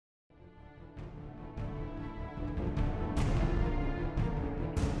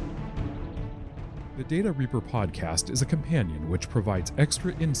The Data Reaper podcast is a companion which provides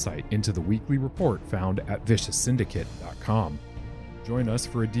extra insight into the weekly report found at vicioussyndicate.com. Join us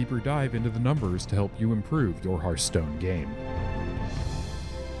for a deeper dive into the numbers to help you improve your Hearthstone game.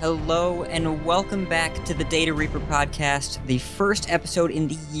 Hello and welcome back to the Data Reaper podcast, the first episode in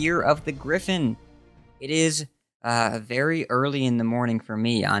the Year of the Griffin. It is very early in the morning for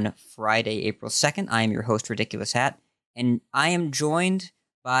me on Friday, April 2nd. I am your host, Ridiculous Hat, and I am joined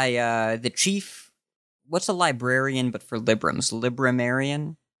by the chief... What's a librarian but for Librams?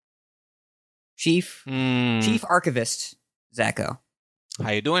 Libramarian? Chief Archivist, Zacho.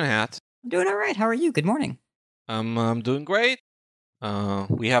 How you doing, Hat? I'm doing all right. How are you? Good morning. I'm doing great.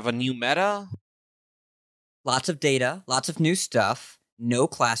 We have a new meta. Lots of data, lots of new stuff, no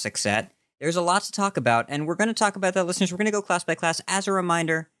classic set. There's a lot to talk about, and we're going to talk about that, listeners. We're going to go class by class. As a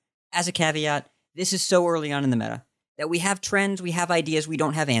reminder, as a caveat, this is so early on in the meta that we have trends, we have ideas, we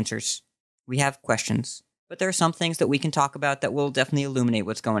don't have answers. We have questions, but there are some things that we can talk about that will definitely illuminate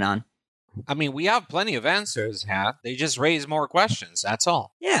what's going on. I mean, we have plenty of answers, Hat. They just raise more questions, that's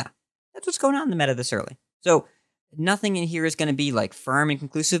all. Yeah, that's what's going on in the meta this early. So, nothing in here is going to be, firm and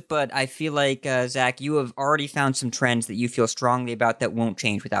conclusive, but I feel like, Zach, you have already found some trends that you feel strongly about that won't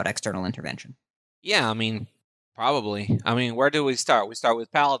change without external intervention. Yeah, I mean, probably. I mean, where do we start? We start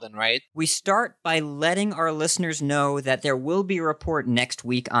with Paladin, right? We start by letting our listeners know that there will be a report next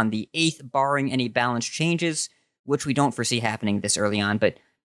week on the 8th, barring any balance changes, which we don't foresee happening this early on, but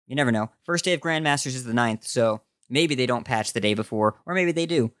you never know. First day of Grandmasters is the 9th, so maybe they don't patch the day before, or maybe they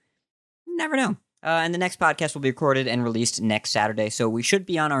do. Never know. And the next podcast will be recorded and released next Saturday, so we should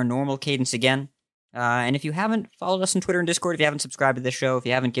be on our normal cadence again. And if you haven't followed us on Twitter and Discord, if you haven't subscribed to this show, if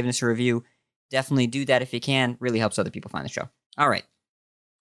you haven't given us a review, definitely do that if you can. Really helps other people find the show. All right.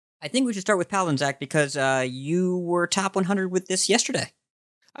 I think we should start with Paladin, Zach, because you were top 100 with this yesterday.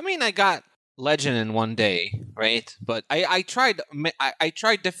 I mean, I got Legend in one day, right? But I tried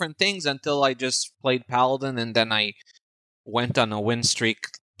different things until I just played Paladin, and then I went on a win streak,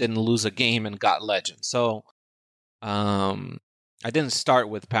 didn't lose a game, and got Legend. So I didn't start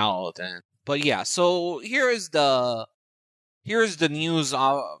with Paladin. But yeah, so here's the news.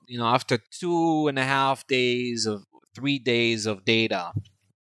 After 3 days of data,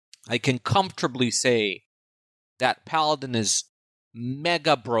 I can comfortably say that Paladin is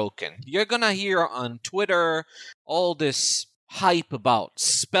mega broken. You're gonna hear on Twitter all this hype about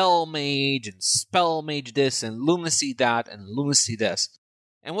Spell Mage and Spell Mage this and Lunacy that and Lunacy this.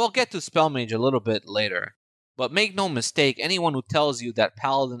 And we'll get to Spell Mage a little bit later. But make no mistake, anyone who tells you that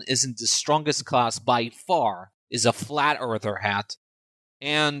Paladin isn't the strongest class by far is a flat earther, Hat.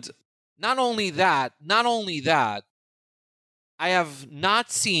 And not only that, I have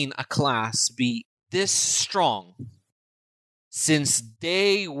not seen a class be this strong since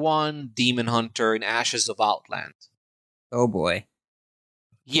day one Demon Hunter in Ashes of Outland. Oh boy.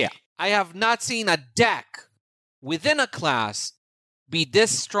 Yeah, I have not seen a deck within a class be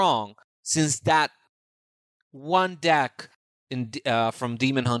this strong since that one deck from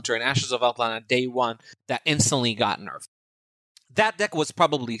Demon Hunter and Ashes of Outland on day one that instantly got nerfed. That deck was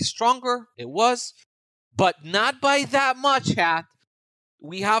probably stronger, it was, but not by that much, Hat.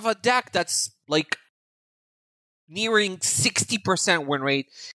 We have a deck that's nearing 60% win rate,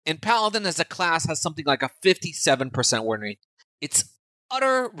 and Paladin as a class has something like a 57% win rate. It's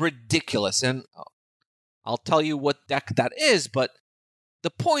utter ridiculous, and I'll tell you what deck that is, but the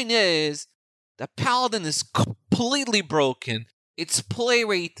point is that Paladin is completely broken. Its play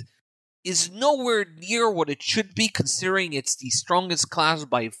rate is nowhere near what it should be, considering it's the strongest class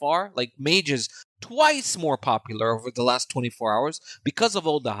by far. Mage is twice more popular over the last 24 hours because of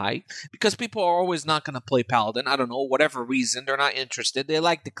all the hype, because people are always not going to play Paladin. I don't know, whatever reason, they're not interested. They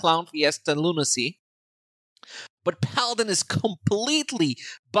like the Clown Fiesta and Lunacy. But Paladin is completely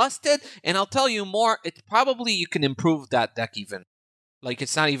busted, and I'll tell you more, you can improve that deck even.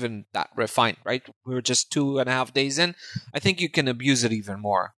 It's not even that refined, right? We're just 2.5 days in. I think you can abuse it even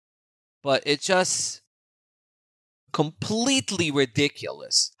more. But it's just completely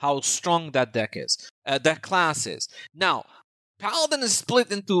ridiculous how strong that deck is, that class is. Now, Paladin is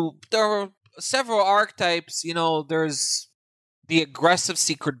split into, there are several archetypes. There's the aggressive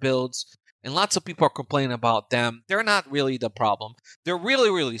secret builds, and lots of people are complaining about them. They're not really the problem. They're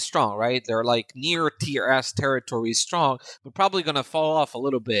really, really strong, right? They're near tier S territory strong, but probably going to fall off a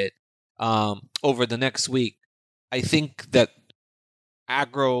little bit over the next week. I think that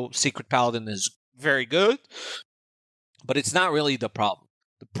aggro Secret Paladin is very good, but it's not really the problem.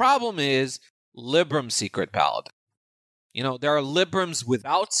 The problem is Libram Secret Paladin. There are Librams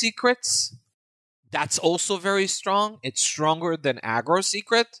without secrets. That's also very strong. It's stronger than aggro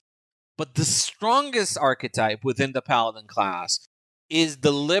secret. But the strongest archetype within the Paladin class is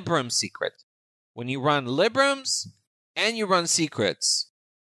the Libram Secret. When you run Librams and you run Secrets,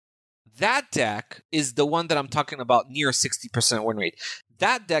 that deck is the one that I'm talking about near 60% win rate.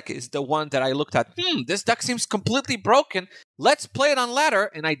 That deck is the one that I looked at. This deck seems completely broken. Let's play it on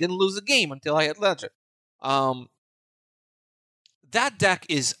ladder, and I didn't lose a game until I had ladder. That deck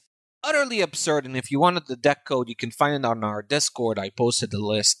is utterly absurd, and if you wanted the deck code, you can find it on our Discord. I posted the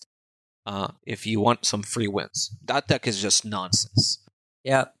list if you want some free wins. That deck is just nonsense.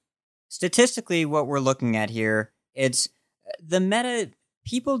 Yeah. Statistically, what we're looking at here, it's the meta.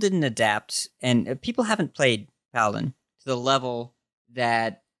 People didn't adapt, and people haven't played Paladin to the level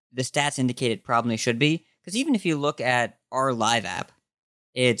that the stats indicate it probably should be. Because even if you look at our live app,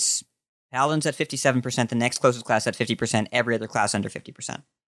 it's Paladin's at 57%, the next closest class at 50%, every other class under 50%.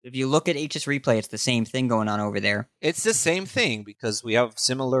 If you look at HS Replay, it's the same thing going on over there. It's the same thing because we have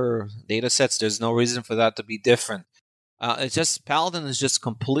similar data sets. There's no reason for that to be different. It's just Paladin is just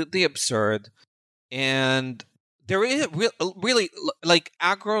completely absurd, and there is really like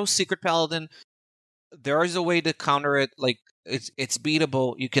aggro Secret Paladin. There is a way to counter it. Like it's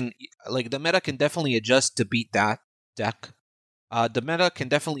beatable. You can the meta can definitely adjust to beat that deck. The meta can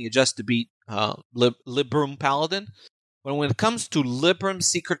definitely adjust to beat Libram Paladin. But when it comes to Libram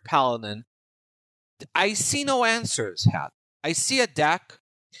Secret Paladin, I see no answers, Hat. I see a deck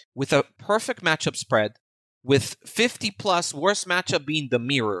with a perfect matchup spread, with 50+ worst matchup being the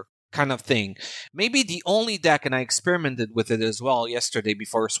mirror kind of thing. Maybe the only deck, and I experimented with it as well yesterday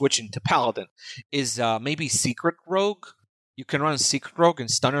before switching to Paladin, is maybe Secret Rogue. You can run Secret Rogue,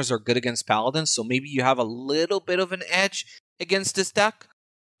 and stunners are good against Paladin, so maybe you have a little bit of an edge against this deck.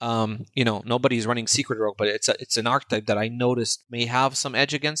 Nobody's running Secret Rogue, but it's an archetype that I noticed may have some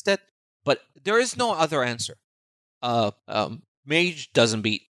edge against it. But there is no other answer. Mage doesn't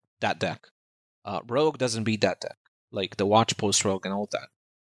beat that deck. Rogue doesn't beat that deck. Like the Watch Post Rogue and all that.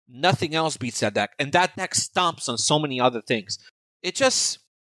 Nothing else beats that deck. And that deck stomps on so many other things.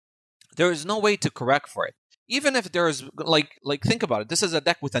 There is no way to correct for it. Even if there is, think about it. This is a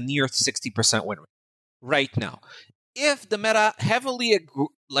deck with a near 60% win rate right now. If the meta heavily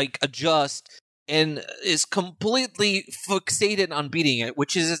adjusts and is completely fixated on beating it,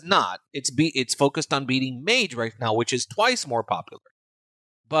 which is not, it's focused on beating Mage right now, which is twice more popular.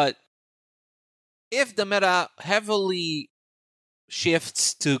 But if the meta heavily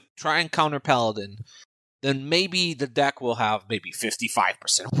shifts to try and counter Paladin, then maybe the deck will have maybe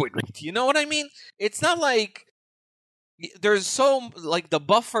 55% win rate. You know what I mean? It's not like there's the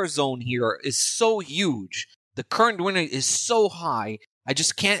buffer zone here is so huge. The current win rate is so high, I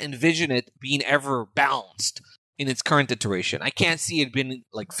just can't envision it being ever balanced in its current iteration. I can't see it being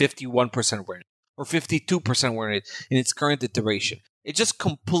 51% win rate or 52% win rate in its current iteration. It's just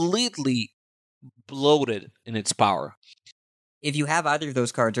completely bloated in its power. If you have either of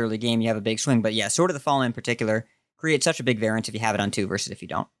those cards early game, you have a big swing. But yeah, Sword of the Fallen in particular creates such a big variance if you have it on 2 versus if you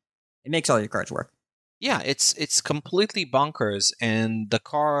don't. It makes all your cards work. Yeah, it's completely bonkers, and the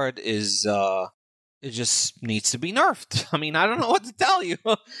card is... it just needs to be nerfed. I mean, I don't know what to tell you.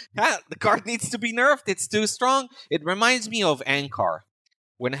 The card needs to be nerfed. It's too strong. It reminds me of Ankar,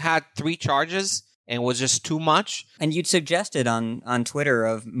 when it had 3 charges and was just too much. And you'd suggested on Twitter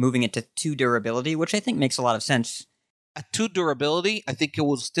of moving it to 2 durability, which I think makes a lot of sense. At 2 durability, I think it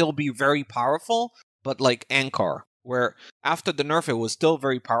will still be very powerful, but like Ankar, where after the nerf, it was still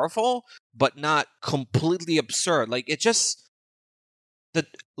very powerful, but not completely absurd.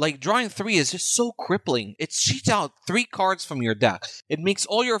 Drawing 3 is just so crippling. It cheats out 3 cards from your deck. It makes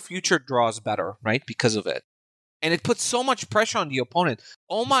all your future draws better, right? Because of it. And it puts so much pressure on the opponent.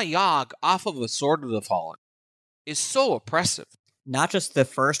 Oh my Yogg off of a Sword of the Fallen is so oppressive. Not just the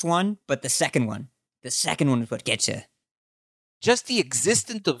first one, but the second one. The second one is what gets you. Just the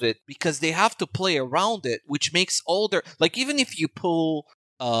existence of it, because they have to play around it, which makes all their... even if you pull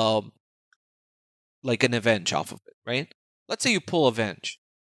an Avenge off of it, right? Let's say you pull Avenge.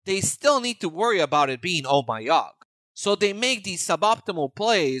 They still need to worry about it being Oh My Yogg. So they make these suboptimal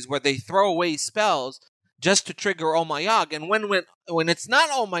plays where they throw away spells just to trigger Oh My Yogg. And when it's not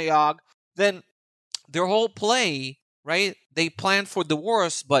Oh My Yogg, then their whole play, right? They planned for the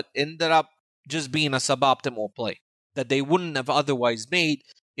worst, but ended up just being a suboptimal play that they wouldn't have otherwise made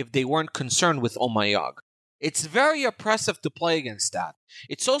if they weren't concerned with Oh My Yogg. It's very oppressive to play against that.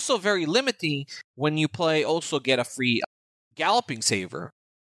 It's also very limiting when you get a free Galloping Saver,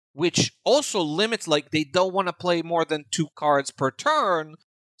 which also limits, they don't want to play more than 2 cards per turn,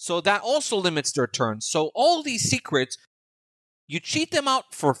 so that also limits their turns. So all these secrets, you cheat them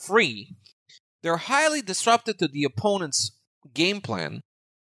out for free. They're highly disruptive to the opponent's game plan,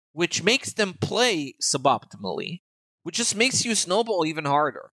 which makes them play suboptimally, which just makes you snowball even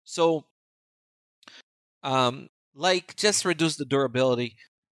harder. So, just reduce the durability.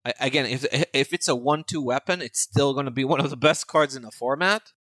 Again, if it's a 1/2 weapon, it's still going to be one of the best cards in the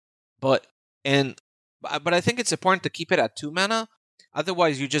format. But I think it's important to keep it at 2 mana.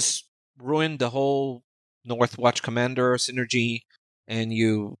 Otherwise, you just ruin the whole Northwatch Commander synergy, and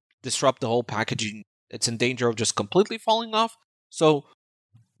you disrupt the whole packaging. It's in danger of just completely falling off. So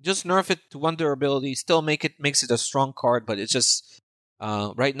just nerf it to 1 durability. Still makes it a strong card, but it's just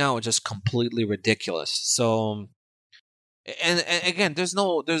right now it's just completely ridiculous. So. And again, there's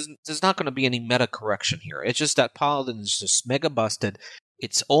not going to be any meta correction here. It's just that Paladin is just mega busted.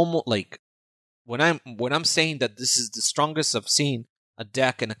 It's almost like when I'm saying that this is the strongest I've seen a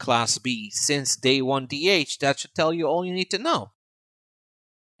deck in a Class B since day 1 DH. That should tell you all you need to know.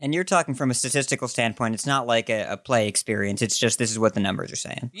 And you're talking from a statistical standpoint. It's not like a play experience. It's just this is what the numbers are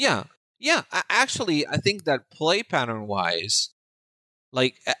saying. Yeah. Actually, I think that play pattern wise,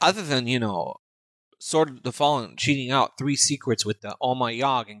 like other than Sword of the Fallen cheating out 3 secrets with the All My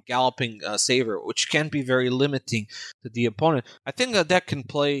Yogg and Galloping Saver, which can be very limiting to the opponent. I think that deck can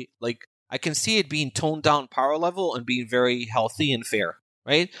play, I can see it being toned down power level and being very healthy and fair,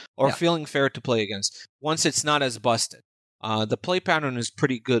 right? Or feeling fair to play against once it's not as busted. The play pattern is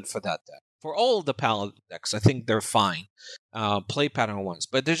pretty good for that deck. For all of the Paladin decks, I think they're fine, play pattern ones,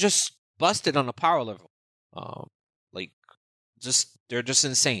 but they're just busted on a power level. They're just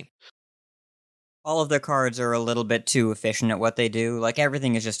insane. All of their cards are a little bit too efficient at what they do. Like,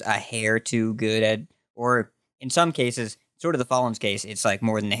 everything is just a hair too good at, or in some cases, Sword of the Fallen's case, it's like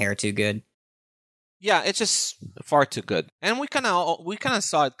more than a hair too good. Yeah, it's just far too good. And we kind of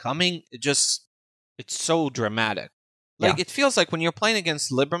saw it coming. It's so dramatic. It feels like when you're playing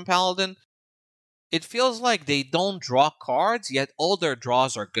against Libram Paladin, it feels like they don't draw cards, yet all their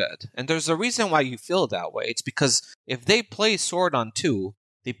draws are good. And there's a reason why you feel that way. It's because if they play Sword on 2,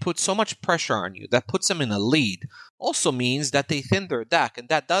 they put so much pressure on you. That puts them in a lead. Also means that they thin their deck, and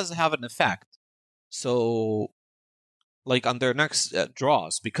that does have an effect. So, on their next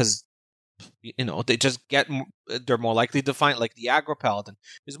draws, because, they just they're more likely to find, the Aggro Paladin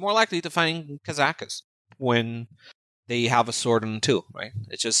is more likely to find Kazakus when they have a sword on 2, right?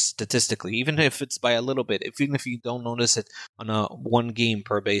 It's just statistically, even if it's by a little bit, even if you don't notice it on a 1 game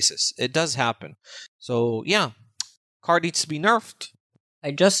per basis, it does happen. So, yeah, card needs to be nerfed.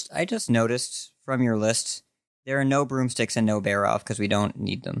 I just noticed from your list, there are no broomsticks and no bear off because we don't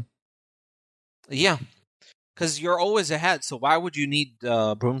need them. Yeah, because you're always ahead, so why would you need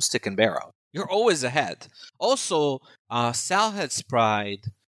broomstick and bear off? You're always ahead. Also, Salhead's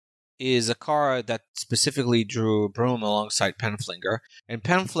Pride is a card that specifically drew Broom alongside Penflinger, and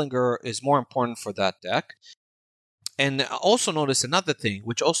Penflinger is more important for that deck. And also notice another thing,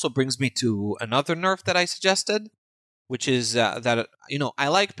 which also brings me to another nerf that I suggested, which is that, I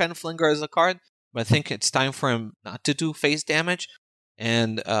like Penflinger as a card, but I think it's time for him not to do face damage.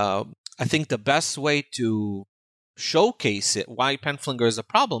 And I think the best way to showcase it, why Penflinger is a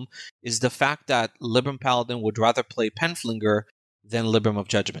problem, is the fact that Libram Paladin would rather play Penflinger than Libram of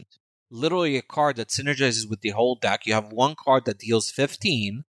Judgment. Literally a card that synergizes with the whole deck. You have 1 card that deals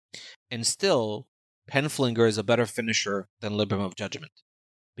 15, and still Penflinger is a better finisher than Libram of Judgment.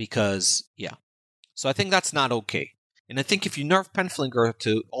 Because, So I think that's not okay. And I think if you nerf Penflinger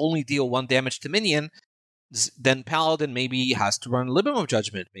to only deal 1 damage to minion, then Paladin maybe has to run Libram of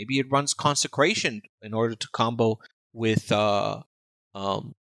Judgment. Maybe it runs Consecration in order to combo with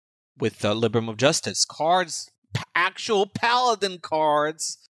Libram of Justice. Cards, actual Paladin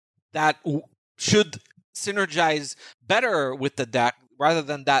cards that should synergize better with the deck rather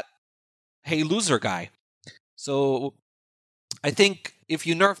than that hey loser guy. So I think if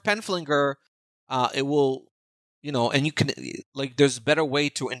you nerf Penflinger, it will, and you can, there's a better way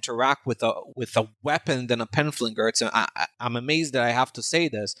to interact with a weapon than a Penflinger. I'm amazed that I have to say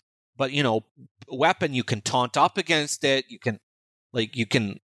this, but weapon, you can taunt up against it. You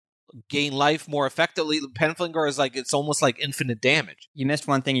can gain life more effectively. Penflinger is it's almost like infinite damage. You missed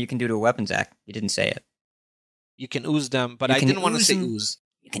one thing you can do to a weapon, Zach. You didn't say it. You can ooze them, but I didn't want to say ooze.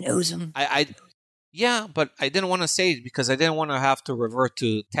 You can ooze them. Yeah, but I didn't want to say it because I didn't want to have to revert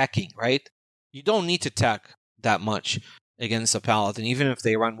to teching, right? You don't need to tech that much against a Paladin, even if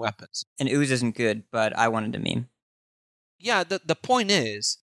they run weapons. And ooze isn't good, but I wanted to meme. Yeah, the point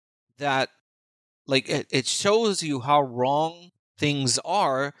is that it shows you how wrong things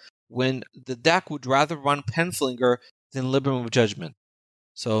are when the deck would rather run Penflinger than Libram of Judgment.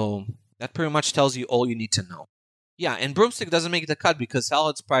 So that pretty much tells you all you need to know. Yeah, and Broomstick doesn't make the cut because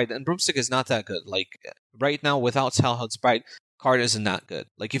Salhead's Pride, and Broomstick is not that good. Right now, without Salhead's Pride, card isn't that good.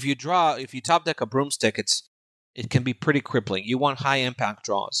 Like if you top deck a broomstick, it can be pretty crippling. You want high impact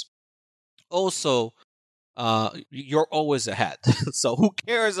draws. Also, you're always ahead. So who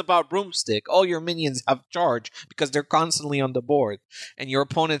cares about broomstick? All your minions have charge because they're constantly on the board, and your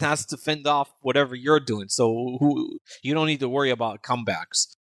opponent has to fend off whatever you're doing. So you don't need to worry about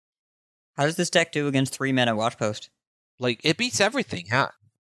comebacks. How does this deck do against 3-mana Watch Post? Like it beats everything, huh?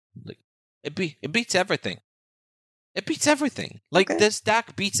 Like it beats everything. It beats everything. Like this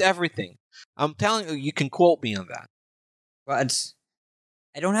deck beats everything. I'm telling you, you can quote me on that. Well,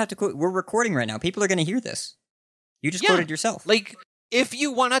 I don't have to quote. We're recording right now. People are going to hear this. You just quoted yourself. Like, if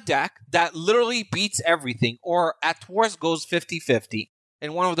you want a deck that literally beats everything, or at worst goes 50-50,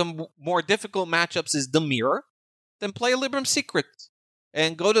 and one of the more difficult matchups is the mirror, then play Libram Secret.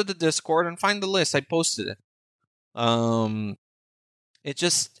 And go to the Discord and find the list. I posted it. It's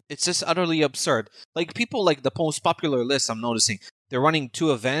just utterly absurd. Like, people like the most popular list I'm noticing, they're running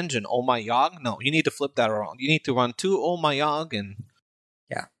 2 Avenge and Oh My Yogg. No, you need to flip that around. You need to run 2 Oh My Yogg and...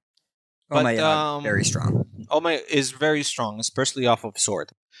 Yeah. Oh My Yogg, very strong. Oh My is very strong, especially off of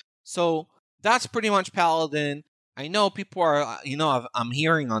Sword. So, that's pretty much Paladin. I know people are, I'm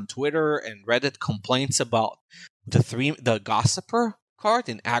hearing on Twitter and Reddit complaints about the Gossiper card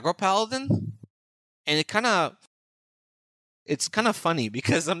in Aggro Paladin. And it's kind of funny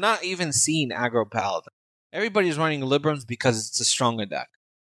because I'm not even seeing Aggro Paladin. Everybody's running Librams because it's a stronger deck.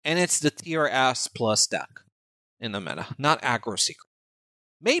 And it's the tier S plus deck in the meta, not Aggro Secret.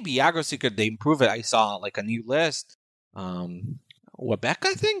 Maybe Aggro Secret, they improve it. I saw like a new list. Webec,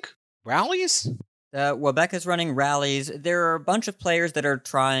 I think? Rallies? Webec is running rallies. There are a bunch of players that are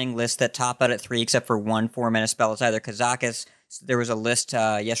trying lists that top out at 3, except for one 4-mana spell. It's either Kazakus. There was a list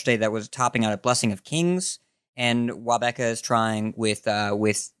yesterday that was topping out at Blessing of Kings, and Wabeka is trying with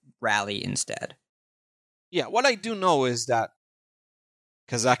Rally instead. Yeah, what I do know is that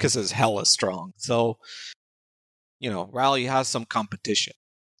Kazakus is hella strong. So, Rally has some competition.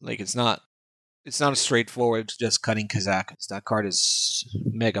 Like, it's not a straightforward just cutting Kazakus. That card is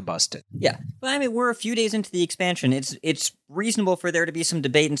mega busted. Yeah, but I mean, we're a few days into the expansion. It's reasonable for there to be some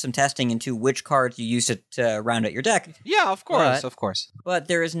debate and some testing into which cards you use to round out your deck. Yeah, of course. But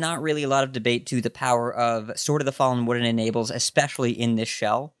there is not really a lot of debate to the power of Sword of the Fallen, what it enables, especially in this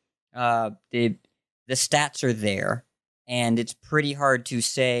shell. The stats are there, and it's pretty hard to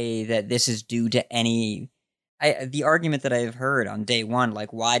say that this is due to any... the argument that I've heard on day one,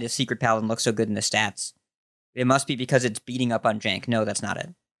 like, why does Secret Paladin look so good in the stats? It must be because it's beating up on Jank. No, that's not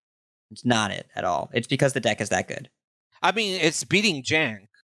it. It's not it at all. It's because the deck is that good. I mean, it's beating Jank,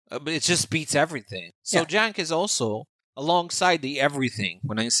 but it just beats everything. So yeah. Jank is also alongside the everything,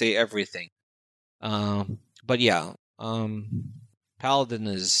 when I say everything. But yeah, Paladin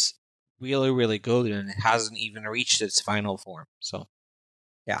is really, really good, and it hasn't even reached its final form. So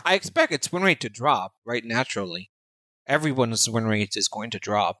yeah, I expect its win rate to drop, right, naturally. Everyone's win rate is going to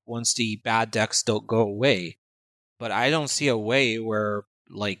drop once the bad decks don't go away. But I don't see a way where,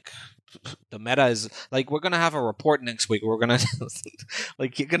 like, the meta is... Like, we're going to have a report next week. We're going to...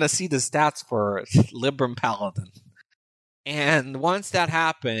 like, you're going to see the stats for Libram Paladin. And once that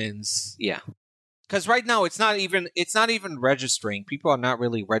happens, yeah. Because right now, it's not even registering. People are not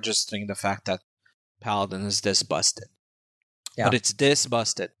really registering the fact that Paladin is this busted. Yeah. But it's this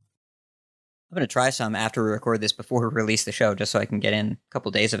busted. I'm going to try some after we record this before we release the show, just so I can get in a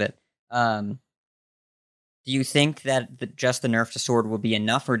couple days of it. Do you think that just the nerf to Sword will be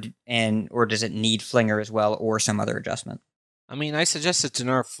enough, or does it need Flinger as well, or some other adjustment? I mean, I suggested to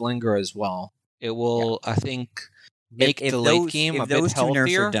nerf Flinger as well. It will, I think, make the late game a bit healthier. If those two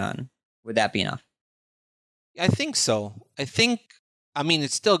nerfs are done, would that be enough? I think so. I mean,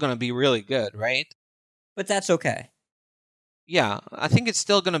 it's still going to be really good, right? But that's okay. Yeah, I think it's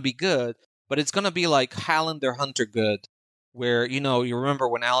still going to be good, but it's going to be like Highlander Hunter good, where, you remember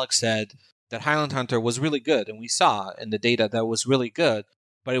when Alex said that Highland Hunter was really good, and we saw in the data that was really good,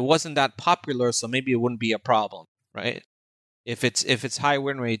 but it wasn't that popular, so maybe it wouldn't be a problem, right? If it's high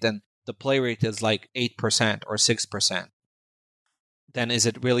win rate, then the play rate is like 8% or 6%, then is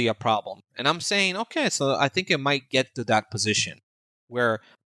it really a problem? And I'm saying, okay, so I think it might get to that position where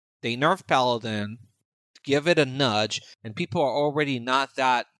they nerf Paladin, give it a nudge, and people are already not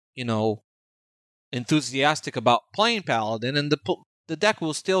that, enthusiastic about playing Paladin, and the deck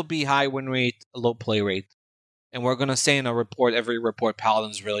will still be high win rate, low play rate. And we're going to say in a report, every report,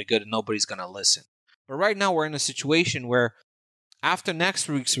 Paladin's really good, and nobody's going to listen. But right now, we're in a situation where after next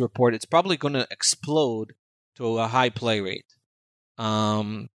week's report, it's probably going to explode to a high play rate,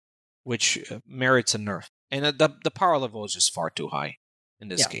 which merits a nerf. And the power level is just far too high in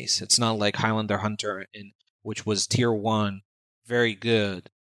this case. It's not like Highlander Hunter, which was tier 1 very good,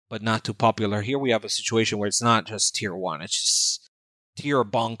 but not too popular. Here we have a situation where it's not just tier 1, it's just tier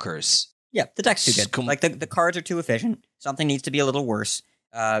bonkers. Yeah, the deck's too good. Like, the cards are too efficient. Something needs to be a little worse.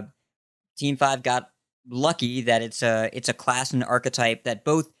 Team 5 got lucky that it's a class and archetype that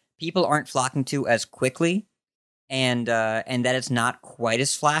both people aren't flocking to as quickly, and that it's not quite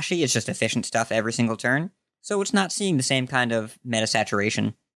as flashy. It's just efficient stuff every single turn. So it's not seeing the same kind of meta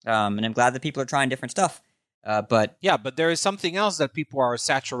saturation. And I'm glad that people are trying different stuff. But there is something else that people are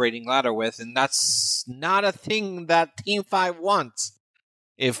saturating ladder with, and that's not a thing that Team 5 wants.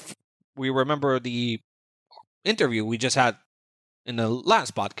 If we remember the interview we just had in the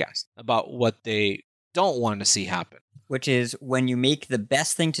last podcast about what they don't want to see happen. Which is when you make the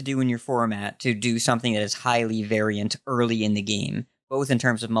best thing to do in your format to do something that is highly variant early in the game, both in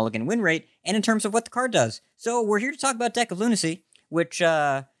terms of mulligan win rate and in terms of what the card does. So we're here to talk about Deck of Lunacy, which,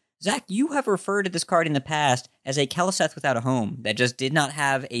 Zach, you have referred to this card in the past as a Keleseth without a home that just did not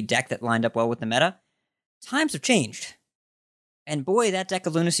have a deck that lined up well with the meta. Times have changed. And boy, that Deck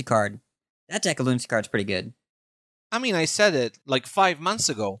of Lunacy card's pretty good. I mean, I said it like 5 months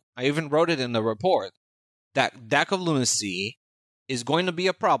ago. I even wrote it in the report. That Deck of Lunacy is going to be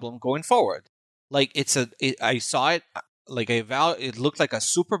a problem going forward. Like, I saw it, like it looked like a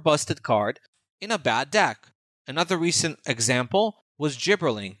super busted card in a bad deck. Another recent example was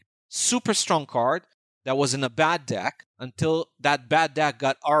Gibberling. Super strong card that was in a bad deck until that bad deck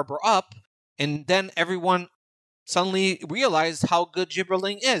got Arbor up, and then everyone suddenly realized how good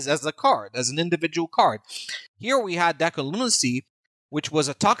Gibberling is as a card, as an individual card. Here we had Deck of Lunacy, which was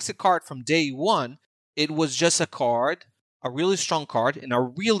a toxic card from day one. It was just a card, a really strong card, in a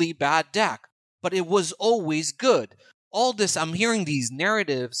really bad deck. But it was always good. All this, I'm hearing these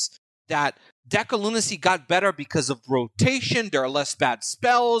narratives that Deck of Lunacy got better because of rotation, there are less bad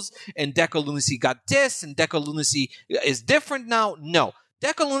spells, and Deck of Lunacy got this, and Deck of Lunacy is different now. No.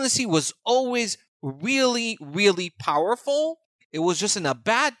 Deck of Lunacy was always really, really powerful. It was just in a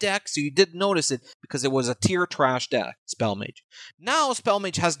bad deck, so you didn't notice it because it was a tier trash deck, Spellmage. Now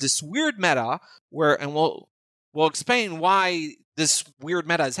Spellmage has this weird meta where, and we'll explain why this weird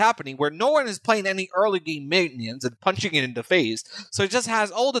meta is happening, where no one is playing any early game minions and punching it in the face. So it just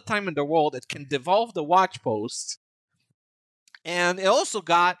has all the time in the world. It can devolve the watch posts. And it also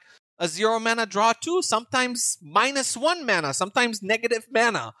got a 0 mana draw too, sometimes -1 mana, sometimes negative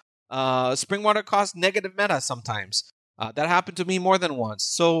mana. Springwater costs negative mana sometimes. That happened to me more than once.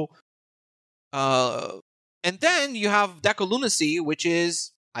 So, and then you have Deck of Lunacy, which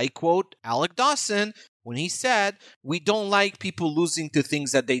is, I quote Alec Dawson when he said, "We don't like people losing to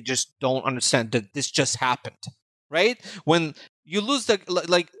things that they just don't understand, that this just happened." Right? When you lose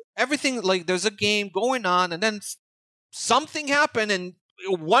everything, like there's a game going on and then something happened and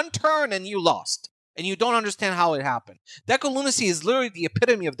one turn and you lost. And you don't understand how it happened. Deck of Lunacy is literally the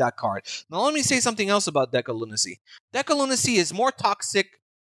epitome of that card. Now let me say something else about Deck of Lunacy. Deck of Lunacy is more toxic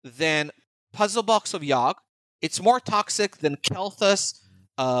than Puzzle Box of Yogg. It's more toxic than Kel'Thas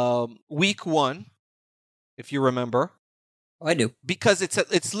Week 1, if you remember. Oh, I do. Because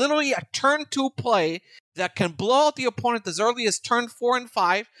it's literally a turn 2 play that can blow out the opponent as early as turn 4 and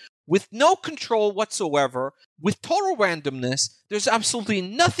 5 with no control whatsoever, with total randomness. There's absolutely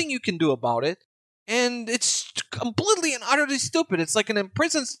nothing you can do about it. And it's completely and utterly stupid. It's like an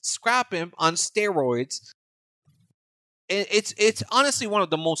imprisoned scrap imp on steroids. It's honestly one of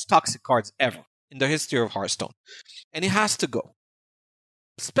the most toxic cards ever in the history of Hearthstone. And it has to go.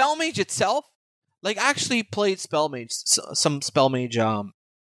 Spellmage itself, like I actually played Spellmage, some Spellmage a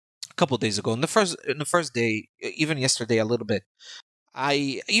couple of days ago. In the first day, even yesterday a little bit.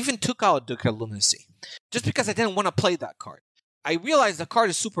 I even took out Deck of Lunacy just because I didn't want to play that card. I realized the card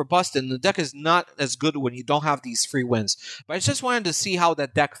is super busted and the deck is not as good when you don't have these free wins. But I just wanted to see how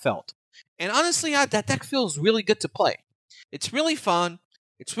that deck felt. And honestly, that deck feels really good to play. It's really fun.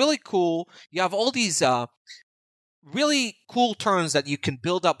 It's really cool. You have all these really cool turns that you can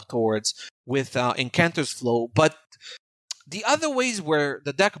build up towards with Incanter's Flow. But the other ways where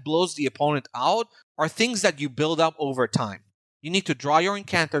the deck blows the opponent out are things that you build up over time. You need to draw your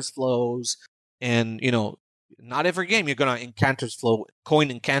Incanter's Flows and, not every game you're going to Incanter's Flow,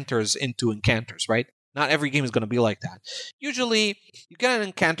 coin Incanters into Incanters, right? Not every game is going to be like that. Usually, you get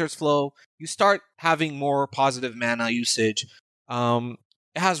an Incanter's Flow, you start having more positive mana usage. It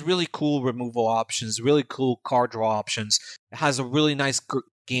has really cool removal options, really cool card draw options. It has a really nice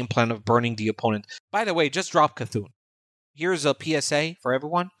game plan of burning the opponent. By the way, just drop Cthulhu. Here's a PSA for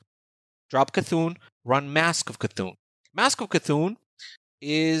everyone. Drop Cthulhu, run Mask of Cthulhu. Mask of Cthulhu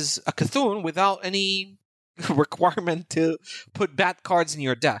is a Cthulhu without any requirement to put bad cards in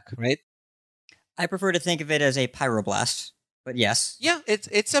your deck, right? I prefer to think of it as a Pyroblast. But yes. Yeah, it's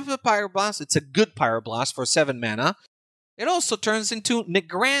a Pyroblast. It's a good Pyroblast for 7 mana. It also turns into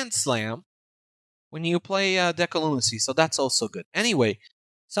Grand Slam when you play Decolunacy, so that's also good. Anyway,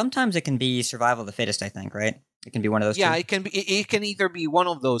 sometimes it can be Survival of the Fittest, I think, right? It can be one of those two. Yeah, it can be. It can either be one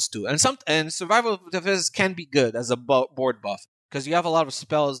of those two, and Survival of the Fittest can be good as a board buff because you have a lot of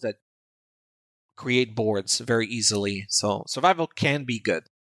spells that create boards very easily. So Survival can be good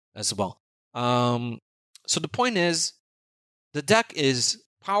as well. So the point is, the deck is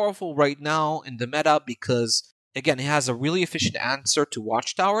powerful right now in the meta because, again, it has a really efficient answer to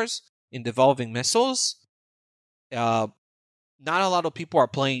Watchtowers in devolving missiles. Not a lot of people are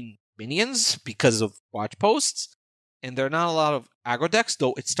playing minions because of watch posts, and there are not a lot of aggro decks,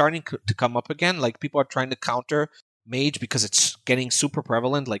 though it's starting to come up again. Like, people are trying to counter Mage because it's getting super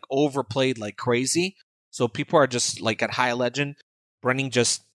prevalent, like overplayed like crazy. So people are just, like, at High Legend running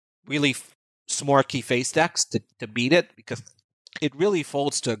just really smorky face decks to beat it because it really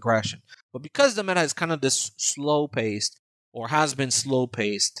folds to aggression. But because the meta is kind of this slow-paced, or has been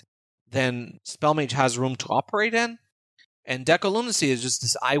slow-paced, then Spellmage has room to operate in. And Decolunacy is just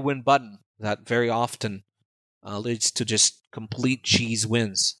this I win button that very often leads to just complete cheese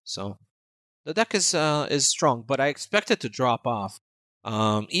wins. So the deck is strong, but I expect it to drop off.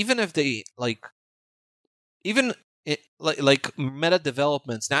 Even if they meta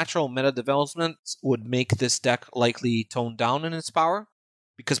developments, natural meta developments would make this deck likely toned down in its power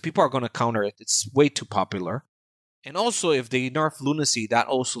because people are going to counter it. It's way too popular. And also, if they nerf Lunacy, that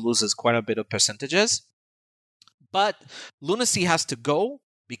also loses quite a bit of percentages. But Lunacy has to go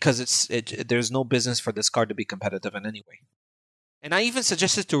because there's no business for this card to be competitive in any way. And I even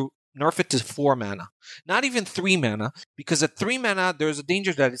suggested to nerf it to 4 mana. Not even 3 mana, because at 3 mana, there's a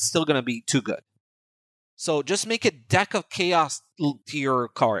danger that it's still going to be too good. So just make it Deck of Chaos tier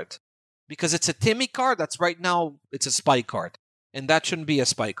card. Because it's a Timmy card that's right now, it's a spy card. And that shouldn't be a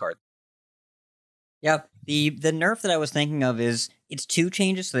spy card. Yeah, the nerf that I was thinking of is, it's 2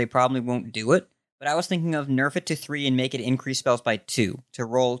 changes, so they probably won't do it. But I was thinking of nerf it to 3 and make it increase spells by 2, to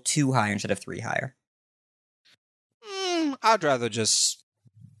roll 2 higher instead of 3 higher. I'd rather just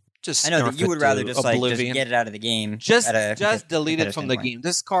I know that you would rather just get it out of the game. Just delete it from the game.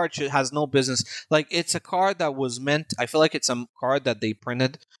 This card has no business. Like, it's a card that was meant. I feel like it's a card that they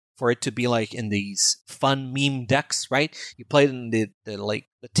printed for it to be like in these fun meme decks, right? You play it in the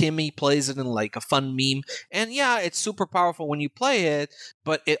Timmy plays it in like a fun meme, and yeah, it's super powerful when you play it,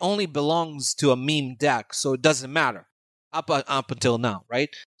 but it only belongs to a meme deck, so it doesn't matter. Up until now, right?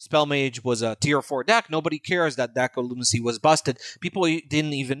 Spellmage was a tier 4 deck. Nobody cares that Decolunacy was busted. People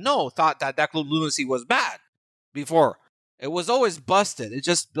didn't even thought that Decolunacy was bad before. It was always busted. It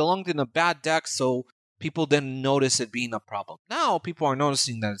just belonged in a bad deck, so people didn't notice it being a problem. Now people are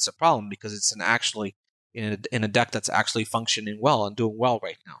noticing that it's a problem because it's actually in a deck that's actually functioning well and doing well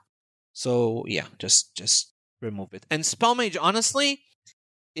right now. So yeah, just remove it. And Spellmage, honestly,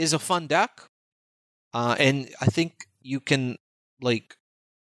 is a fun deck, and I think you can,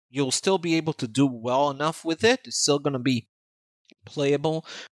 you'll still be able to do well enough with it. It's still going to be playable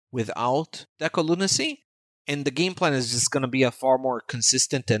without Decolunacy. And the game plan is just going to be a far more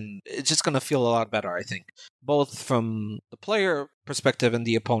consistent, and it's just going to feel a lot better, I think, both from the player perspective and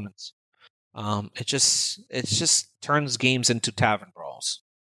the opponents. It just turns games into tavern brawls.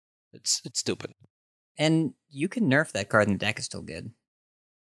 It's stupid. And you can nerf that card, and the deck is still good.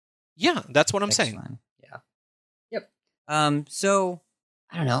 Yeah, that's what I'm saying. Fine. Yeah. Yep. So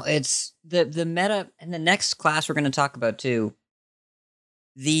I don't know. It's the meta, and the next class we're going to talk about too.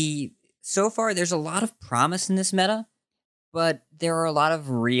 So far, there's a lot of promise in this meta, but there are a lot of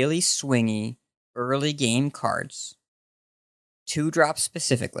really swingy early game cards, 2-drop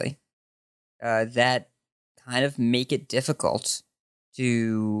specifically, that kind of make it difficult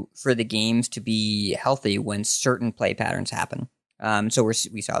for the games to be healthy when certain play patterns happen. So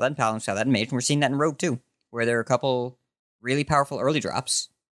we saw that in Paladin, we saw that in Mage, and we're seeing that in Rogue too, where there are a couple really powerful early drops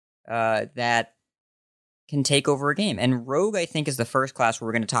that can take over a game. And Rogue, I think, is the first class where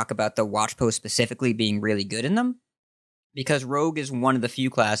we're going to talk about the Watch Post specifically being really good in them, because Rogue is one of the few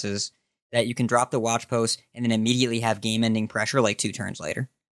classes that you can drop the Watch Post and then immediately have game-ending pressure like 2 turns later.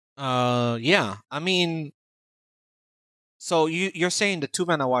 Yeah. I mean, so you're saying the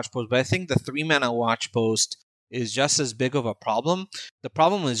 2-mana Watch Post, but I think the 3-mana Watch Post is just as big of a problem. The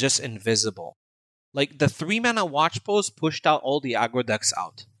problem is just invisible. Like, the 3-mana Watch Post pushed out all the aggro decks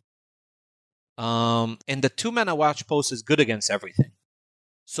out. And the 2-mana Watch Post is good against everything.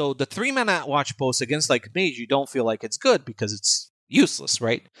 So the 3-mana Watch Post against like Mage, you don't feel like it's good because it's useless,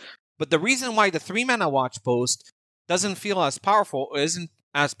 right? But the reason why the 3-mana Watch Post doesn't feel as powerful isn't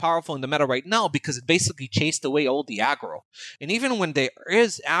as powerful in the meta right now because it basically chased away all the aggro. And even when there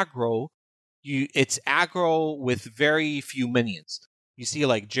is aggro, it's aggro with very few minions. You see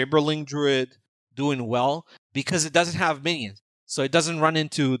like Gibberling Druid doing well because it doesn't have minions. So it doesn't run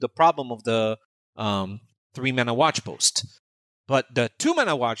into the problem of the 3-mana Watch Post. But the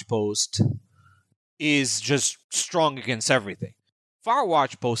 2-mana Watch Post is just strong against everything. Far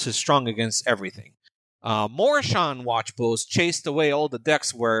Watch Post is strong against everything. Morshan Watch Post chased away all the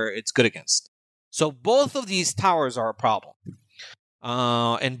decks where it's good against. So both of these towers are a problem.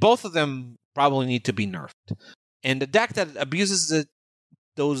 And both of them probably need to be nerfed. And the deck that abuses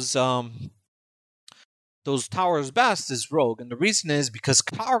those towers best is Rogue. And the reason is because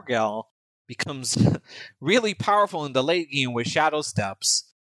Cargal becomes really powerful in the late game with Shadow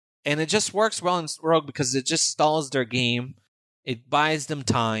Steps. And it just works well in Rogue because it just stalls their game. It buys them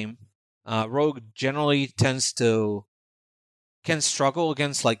time. Rogue generally can struggle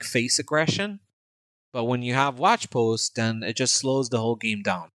against like face aggression. But when you have Watch Post, then it just slows the whole game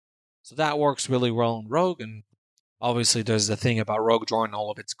down. So that works really well in Rogue. And obviously there's the thing about Rogue drawing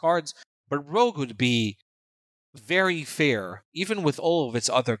all of its cards. But Rogue would be very fair, even with all of its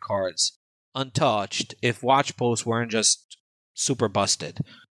other cards, untouched if Watch Posts weren't just super busted.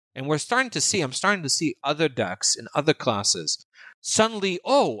 And I'm starting to see other decks in other classes. Suddenly,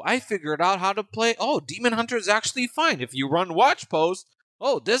 I figured out how to play. Demon Hunter is actually fine if you run Watch Posts.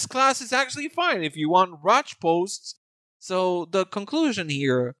 This class is actually fine if you want Watch Posts. So the conclusion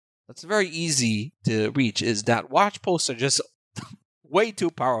here, that's very easy to reach, is that Watch Posts are just way too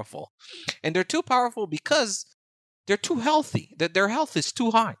powerful. And they're too powerful because they're too healthy. Their health is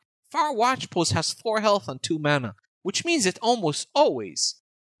too high. Far Watch Post has 4 health on 2 mana, which means it almost always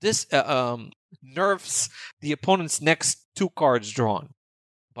nerfs the opponent's next 2 cards drawn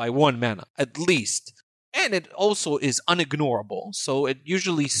by 1 mana, at least. And it also is unignorable, so it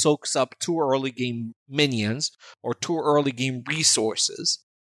usually soaks up 2 early game minions or 2 early game resources.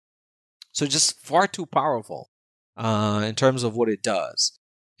 So just far too powerful in terms of what it does.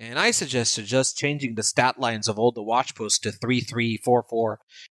 And I suggested just changing the stat lines of all the Watch Posts to 3/3, 4/4,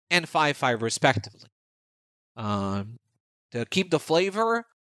 and 5/5 respectively. To keep the flavor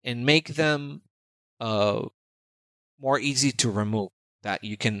and make them more easy to remove. That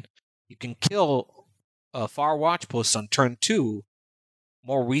you can kill a Far Watch Post on turn 2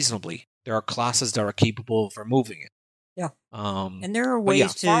 more reasonably. There are classes that are capable of removing it. Yeah. And there are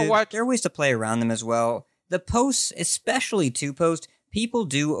ways to play around them as well. The posts, especially 2-post, people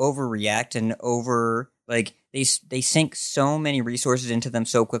do overreact and they sink so many resources into them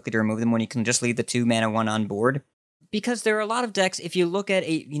so quickly to remove them when you can just leave the 2-mana one on board. Because there are a lot of decks, if you look at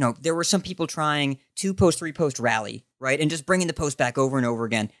there were some people trying 2-post, 3-post rally, right? And just bringing the post back over and over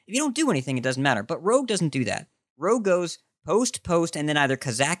again. If you don't do anything, it doesn't matter. But Rogue doesn't do that. Rogue goes post, and then either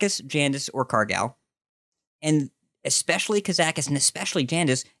Kazakus, Jandis, or Cargal. And especially Kazakus and especially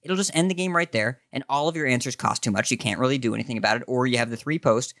Jandis, it'll just end the game right there, and all of your answers cost too much. You can't really do anything about it. Or you have the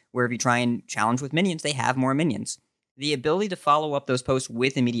 3-post, where if you try and challenge with minions, they have more minions. The ability to follow up those posts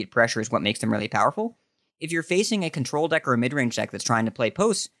with immediate pressure is what makes them really powerful. If you're facing a control deck or a mid-range deck that's trying to play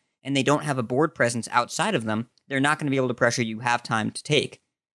posts, and they don't have a board presence outside of them, they're not going to be able to pressure you have time to take.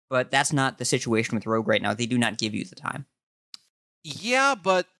 But that's not the situation with Rogue right now. They do not give you the time. Yeah,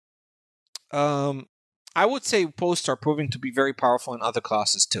 but I would say posts are proving to be very powerful in other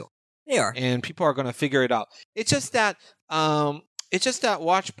classes too. They are. And people are going to figure it out. It's just that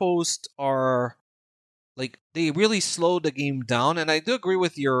Watch Posts are they really slow the game down, and I do agree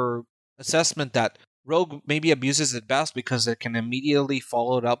with your assessment that Rogue maybe abuses it best because it can immediately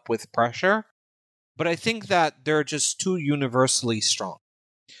follow it up with pressure. But I think that they're just too universally strong.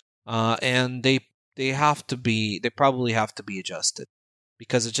 And they probably have to be adjusted.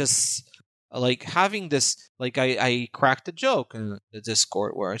 Because it just, having this, I cracked a joke in the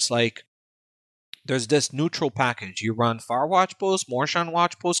Discord where it's there's this neutral package. You run Far Watch Post, Morshan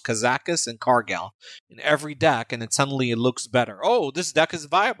Watch Post, Kazakus, and Cargal in every deck, and suddenly it looks better. Oh, this deck is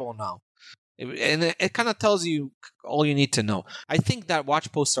viable now. It kind of tells you all you need to know. I think that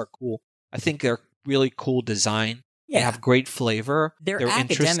Watch Posts are cool. I think they're really cool design. Yeah. They have great flavor. They're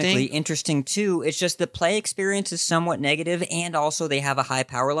academically interesting too. It's just the play experience is somewhat negative, and also they have a high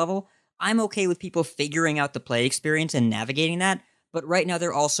power level. I'm okay with people figuring out the play experience and navigating that, but right now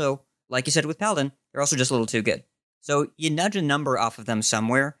they're also, like you said with Paladin, they're also just a little too good. So you nudge a number off of them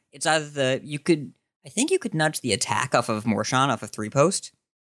somewhere. It's either I think you could nudge the attack off of Morshan off of 3-post.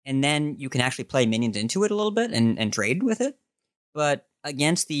 And then you can actually play minions into it a little bit and trade with it. But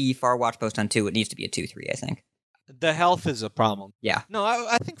against the Far Watch Post on 2, it needs to be a 2/3, I think. The health is a problem. Yeah. No,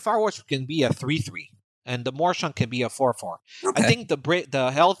 I think Far Watch can be a 3/3. and the Morshan can be a 4/4. Okay. I think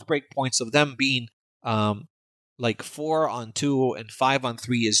the health breakpoints of them being like 4 on 2 and 5 on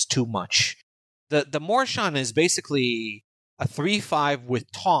 3 is too much. The Morshan is basically a 3/5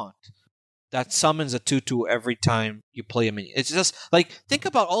 with taunt that summons a 2/2 every time you play a minion. It's just like, think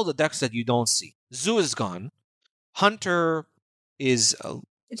about all the decks that you don't see. Zoo is gone. Hunter is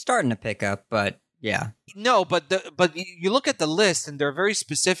It's starting to pick up, but yeah. no, but you look at the list and they're very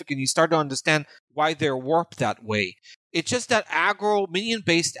specific, and you start to understand why they're warped that way. It's just that minion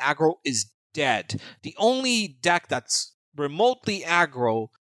based aggro is dead. The only deck that's remotely aggro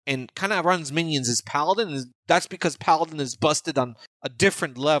and kind of runs minions is Paladin. That's because Paladin is busted on a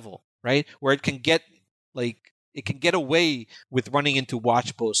different level, right? Where it can get away with running into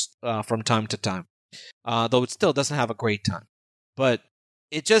Watch Post from time to time, though it still doesn't have a great time. But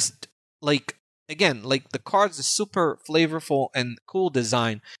it just again, the cards are super flavorful and cool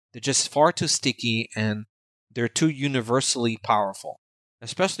design. They're just far too sticky, and they're too universally powerful.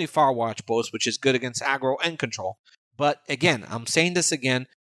 Especially Far Watch Post, which is good against aggro and control. But again, I'm saying this again,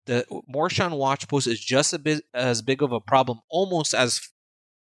 the Morshan Watch Post is just as big of a problem, almost as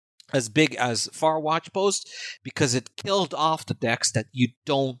big as Far Watch Post, because it killed off the decks that you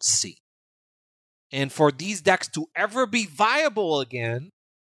don't see. And for these decks to ever be viable again,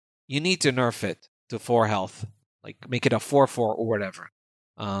 you need to nerf it to 4 health. Make it a 4/4 or whatever.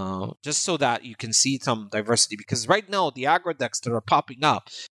 Just so that you can see some diversity. Because right now, the aggro decks that are popping up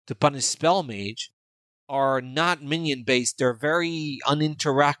to punish Spell Mage are not minion-based. They're very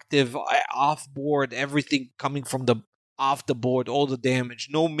uninteractive, off-board, everything coming from off the board, all the damage,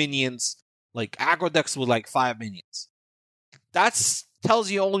 no minions. Aggro decks with 5 minions. That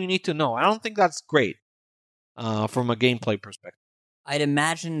tells you all you need to know. I don't think that's great from a gameplay perspective. I'd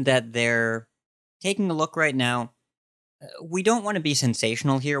imagine that they're taking a look right now. We don't want to be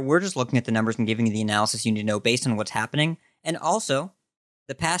sensational here. We're just looking at the numbers and giving you the analysis you need to know based on what's happening. And also,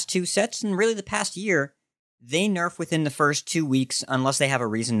 the past 2 sets, and really the past year, they nerf within the first 2 weeks unless they have a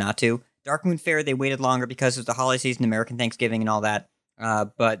reason not to. Darkmoon Faire, they waited longer because of the holiday season, American Thanksgiving, and all that.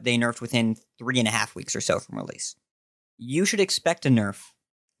 But they nerfed within 3.5 weeks or so from release. You should expect a nerf,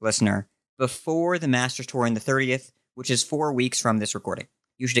 listener, before the Masters Tour on the 30th, which is 4 weeks from this recording.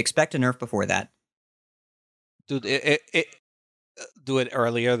 You should expect a nerf before that. Dude, do it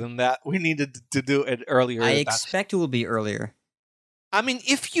earlier than that. We needed to do it earlier. I expect it will be earlier. I mean,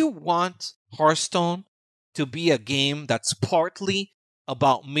 if you want Hearthstone to be a game that's partly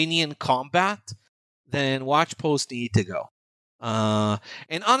about minion combat, then Watch Post need to go.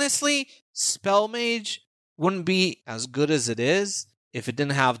 And honestly, Spell Mage wouldn't be as good as it is if it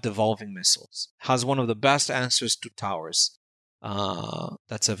didn't have Devolving Missiles. It has one of the best answers to towers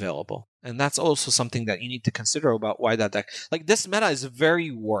that's available. And that's also something that you need to consider about why that deck... this meta is very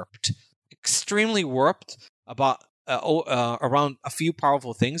warped. Extremely warped about around a few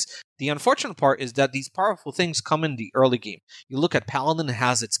powerful things. The unfortunate part is that these powerful things come in the early game. You look at Paladin,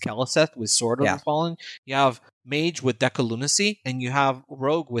 has its Kaliseth with Sword of the Fallen. You have Mage with Deca Lunacy, and you have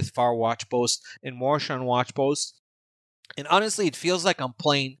Rogue with Far Watch Post and Morshan Watch Post. And honestly, it feels like I'm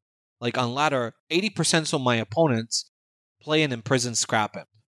playing, on ladder, 80% of my opponents play an Imprisoned Scrap Imp.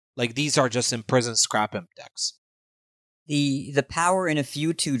 These are just Imprisoned Scrap Imp decks. The power in a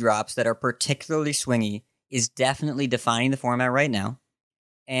few 2-drops that are particularly swingy is definitely defining the format right now.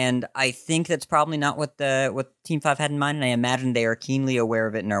 And I think that's probably not what Team 5 had in mind, and I imagine they are keenly aware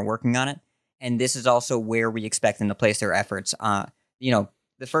of it and are working on it. And this is also where we expect them to place their efforts.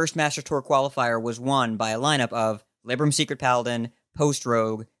 The first Master Tour qualifier was won by a lineup of Libram Secret Paladin, Post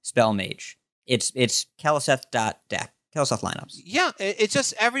Rogue, Spell Mage. It's Kaliseth deck. Kaliseth lineups. Yeah, it's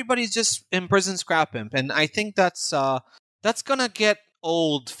just everybody's just Imprisoned Scrap Imp, and I think that's gonna get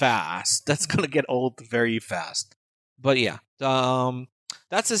old fast. That's gonna get old very fast. But yeah,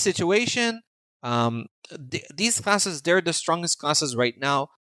 that's the situation. These classes, they're the strongest classes right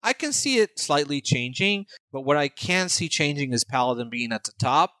now. I can see it slightly changing, but what I can see changing is Paladin being at the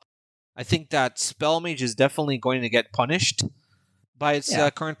top. I think that Spell Mage is definitely going to get punished by its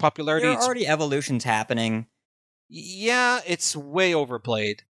current popularity. There are already evolutions happening. Yeah, it's way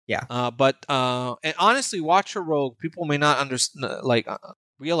overplayed. Yeah. And honestly, Watcher Rogue, people may not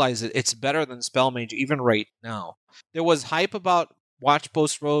realize it. It's better than Spell Mage even right now. There was hype about Watch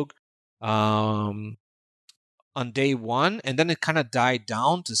Post Rogue on day 1, and then it kind of died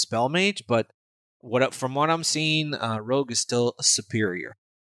down to Spell Mage. But from what I'm seeing, Rogue is still superior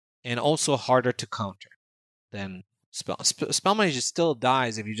and also harder to counter than Spell Mage. Still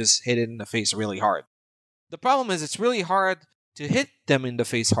dies if you just hit it in the face really hard. The problem is it's really hard to hit them in the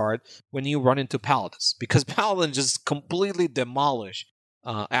face hard when you run into Paladins, because Paladins just completely demolish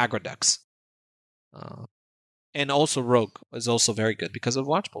aggro decks. And also Rogue is also very good because of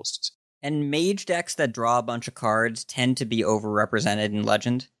watch posters. And mage decks that draw a bunch of cards tend to be overrepresented in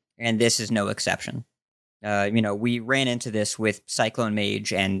Legend, and this is no exception. We ran into this with Cyclone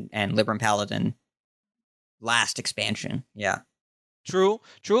Mage and Libram Paladin last expansion. Yeah. True.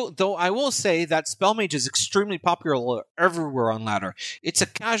 Though I will say that Spell Mage is extremely popular everywhere on ladder. It's a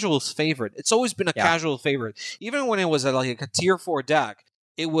casual's favorite. It's always been a casual favorite. Even when it was like a tier 4 deck,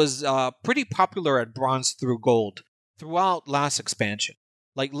 it was pretty popular at bronze through gold throughout last expansion.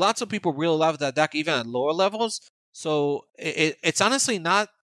 Like, lots of people really love that deck even at lower levels. So it's honestly not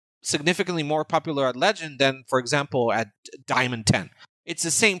significantly more popular at Legend than, for example, at Diamond 10. It's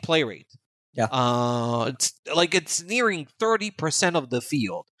the same play rate. Yeah. It's nearing 30% of the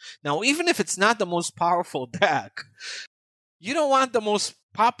field. Now, even if it's not the most powerful deck, you don't want the most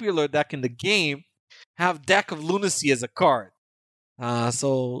popular deck in the game have Deck of Lunacy as a card.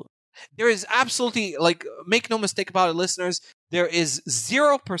 So there is absolutely, make no mistake about it, listeners, there is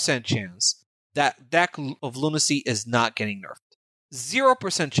 0% chance that Deck of Lunacy is not getting nerfed.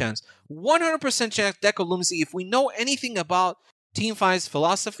 0% chance. 100% chance Deck of Lunacy, if we know anything about Team 5's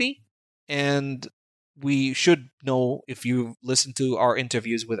philosophy, and we should know if you listen to our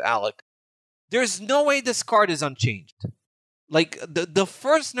interviews with Alec, there's no way this card is unchanged. Like, the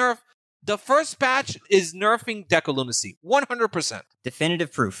first nerf, the first patch is nerfing Deck of Lunacy. 100%.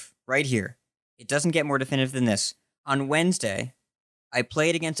 Definitive proof, right here. It doesn't get more definitive than this. On Wednesday, I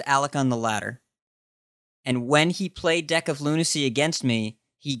played against Alec on the ladder, and when he played Deck of Lunacy against me,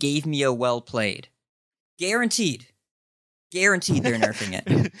 he gave me a well played. Guaranteed they're nerfing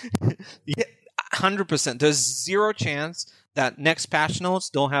it. Yeah, 100%. There's 0 chance that next patch notes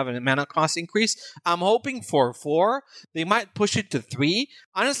don't have a mana cost increase. I'm hoping for 4. They might push it to 3.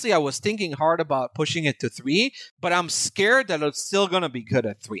 Honestly, I was thinking hard about pushing it to 3, but I'm scared that it's still going to be good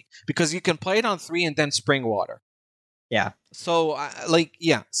at 3 because you can play it on 3 and then Spring Water. Yeah. So,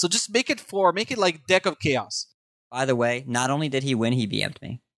 So just make it 4. Make it like Deck of Chaos. By the way, not only did he win, he BM'd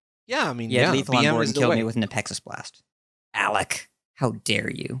me. Yeah, I mean, he had lethal on BM board is and the killed way. me with an Apexis Blast. Alec, how dare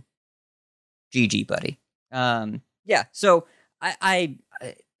you? GG, buddy. So I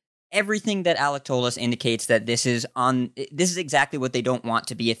everything that Alec told us indicates that this is exactly what they don't want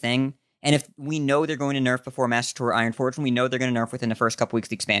to be a thing. And if we know they're going to nerf before Master Tour Ironforge, and we know they're going to nerf within the first couple weeks of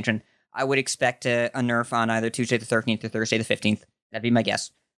the expansion, I would expect a nerf on either Tuesday the 13th or Thursday the 15th. That'd be my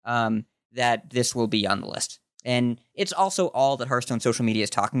guess. That this will be on the list. And it's also all that Hearthstone social media is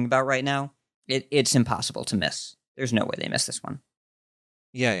talking about right now. It's impossible to miss. There's no way they miss this one.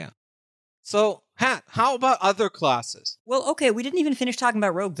 Yeah. So, Hat, how about other classes? Well, okay, we didn't even finish talking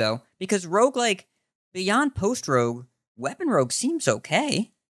about Rogue, though, because Rogue, beyond post-Rogue, Weapon Rogue seems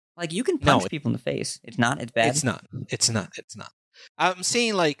okay. You can punch people in the face. It's bad. It's not. I'm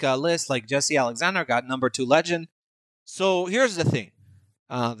seeing, a list like Jesse Alexander got number 2 Legend. So, here's the thing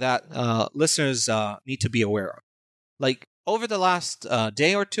that listeners need to be aware of. Over the last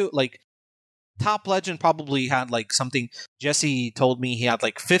day or two, Top Legend probably had something. Jesse told me he had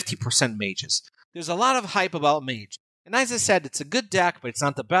 50% mages. There's a lot of hype about mage. And as I said, it's a good deck, but it's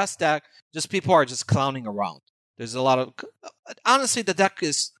not the best deck. Just people are just clowning around. There's a lot of... Honestly, the deck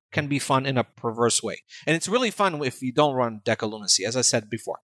can be fun in a perverse way. And it's really fun if you don't run Deck of Lunacy, as I said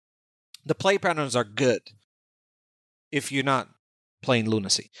before. The play patterns are good if you're not playing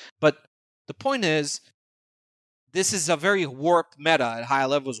Lunacy. But the point is, this is a very warped meta at high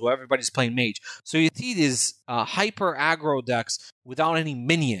levels where everybody's playing mage. So you see these hyper aggro decks without any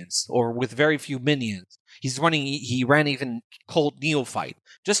minions or with very few minions. He ran even Cold Neophyte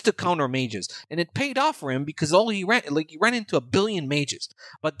just to counter mages. And it paid off for him because he ran into 1 billion mages.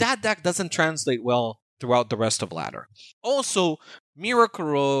 But that deck doesn't translate well throughout the rest of ladder. Also, Miracle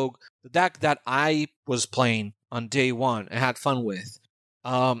Rogue, the deck that I was playing on day 1 and had fun with,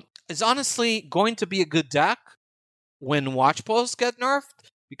 is honestly going to be a good deck when watch posts get nerfed,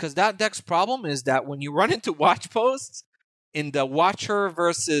 because that deck's problem is that when you run into watch posts in the Watcher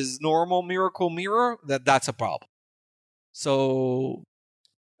versus normal Miracle Mirror, that's a problem. So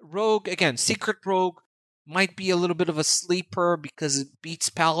Rogue, again, Secret Rogue might be a little bit of a sleeper because it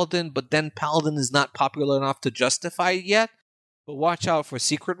beats Paladin, but then Paladin is not popular enough to justify it yet. But watch out for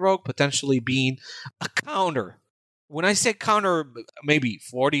Secret Rogue potentially being a counter. When I say counter, maybe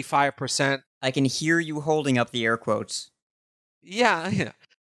 45%. I can hear you holding up the air quotes. Yeah.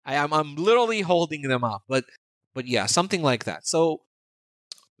 I'm literally holding them up, but yeah, something like that. So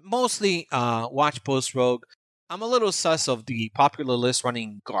mostly watch post Rogue. I'm a little sus of the popular list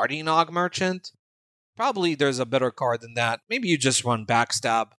running Guardian Og Merchant. Probably there's a better card than that. Maybe you just run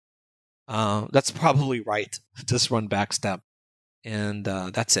Backstab. That's probably right. Just run Backstab, and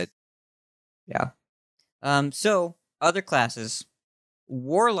that's it. Yeah. So, other classes.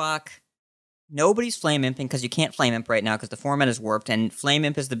 Warlock, nobody's Flame Imping because you can't Flame Imp right now because the format is warped, and Flame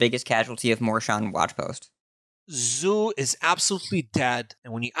Imp is the biggest casualty of Morshan Watchpost. Zoo is absolutely dead.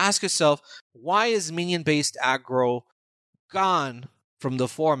 And when you ask yourself, why is minion-based aggro gone from the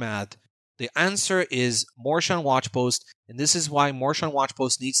format? The answer is Morshan Watchpost, and this is why Morshan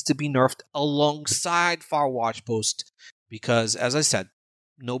Watchpost needs to be nerfed alongside Far Watchpost. Because, as I said,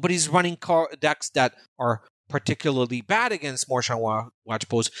 nobody's running decks that are particularly bad against Morshan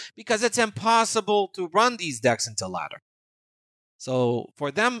Watchpost because it's impossible to run these decks into ladder. So for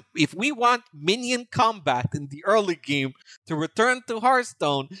them, if we want minion combat in the early game to return to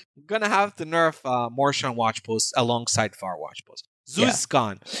Hearthstone, we're going to have to nerf Morshan Watchpost alongside Far Watchpost. Zeus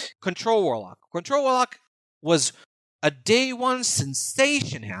gone. Control Warlock. Control Warlock was a day one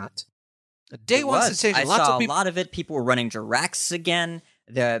sensation hat. A day one sensation. I saw a lot of it. People were running Jiraxes again.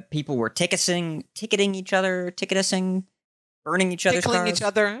 The people were ticketing each other, burning each other's cards. Tickling each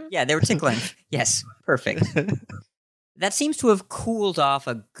other? Yeah, they were tickling. Yes, perfect. That seems to have cooled off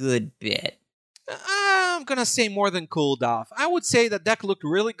a good bit. I'm going to say more than cooled off. I would say the deck looked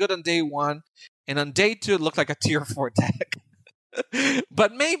really good on day one, and on day two it looked like a tier 4 deck.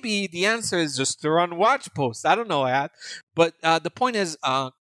 But maybe the answer is just to run Watchpost. I don't know that. But the point is,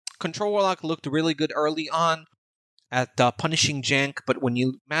 Control Warlock looked really good early on at punishing jank, but when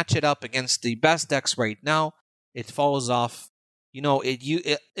you match it up against the best decks right now, it falls off. You know,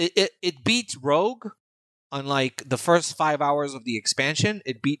 it beats Rogue on like the first 5 hours of the expansion.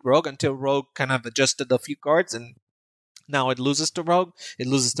 It beat Rogue until Rogue kind of adjusted a few cards, and now it loses to Rogue, it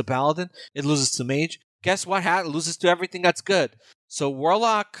loses to Paladin, it loses to Mage. Guess what? It loses to everything that's good. So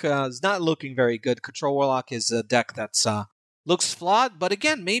Warlock is not looking very good. Control Warlock is a deck that's looks flawed, but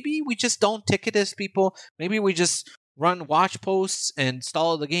again, maybe we just don't ticket as people. Maybe we just run watch posts and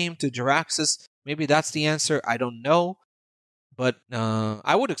stall the game to Jiraxis. Maybe that's the answer. I don't know. But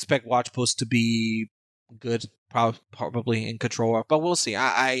I would expect watch posts to be good, probably in Control, but we'll see.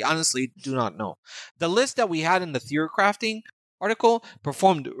 I honestly do not know. The list that we had in the Theory Crafting article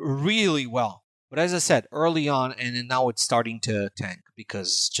performed really well. But as I said, early on, and then now it's starting to tank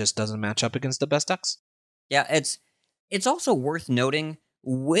because it just doesn't match up against the best decks. Yeah, it's also worth noting,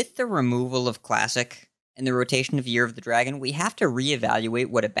 with the removal of Classic and the rotation of Year of the Dragon, we have to reevaluate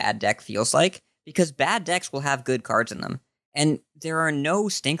what a bad deck feels like, because bad decks will have good cards in them. And there are no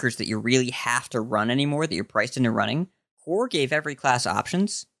stinkers that you really have to run anymore that you're priced into running. Core gave every class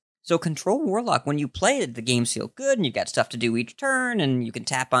options. So Control Warlock, when you play it, the games feel good, and you've got stuff to do each turn, and you can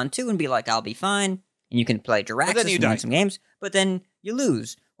tap on 2 and be like, I'll be fine. And you can play Jiraxis and win some games, but then you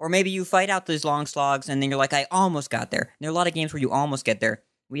lose. Or maybe you fight out these long slogs, and then you're like, I almost got there. And there are a lot of games where you almost get there.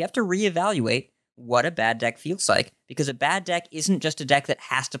 We have to reevaluate what a bad deck feels like, because a bad deck isn't just a deck that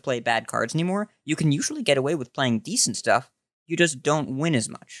has to play bad cards anymore. You can usually get away with playing decent stuff. You just don't win as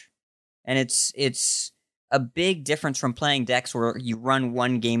much. And it's a big difference from playing decks where you run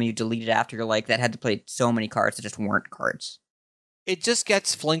one game and you delete it after. You're like, that had to play so many cards that just weren't cards. It just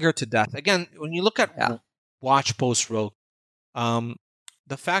gets Flinger to death. Again, when you look at Watch Post Rogue,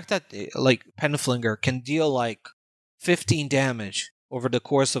 the fact that like Penflinger can deal like 15 damage over the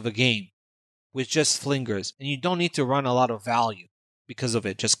course of a game with just Flingers, and you don't need to run a lot of value because of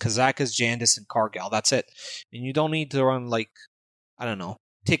it. Just Kazakus, Jandis, and Kargal. That's it. And you don't need to run like, I don't know,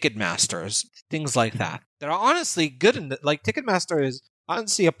 Ticketmasters, things like that. That are honestly good. Like Ticketmaster is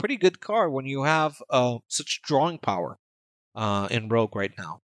honestly a pretty good card when you have such drawing power in Rogue right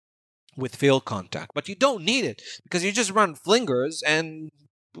now with field contact. But you don't need it because you just run Flingers and,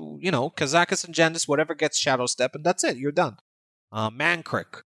 you know, Kazakus and Jandis, whatever gets Shadow Step, and that's it. You're done.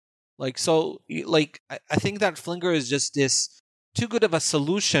 Mankrik. Like, so, like, I think that Flinger is just this too good of a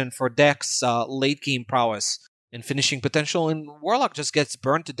solution for decks' late game prowess and finishing potential, and Warlock just gets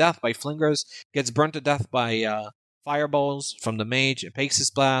burned to death by Flingers, gets burned to death by Fireballs from the Mage, Apex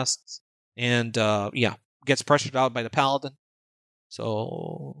Blasts, and gets pressured out by the Paladin.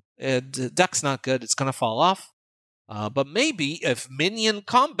 So the deck's not good, it's gonna fall off. But maybe if Minion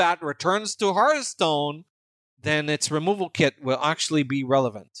Combat returns to Hearthstone, then its removal kit will actually be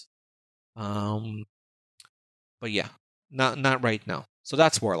relevant. But yeah, not right now. So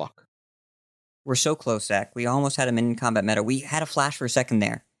that's Warlock. We're so close, Zach. We almost had a Minion Combat meta. We had a flash for a second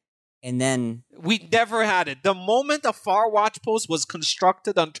there. And then... We never had it. The moment a Far Watch Post was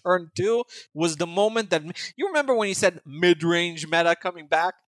constructed on turn 2 was the moment that... You remember when you said mid-range meta coming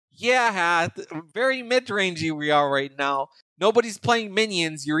back? Yeah, very mid-rangey we are right now. Nobody's playing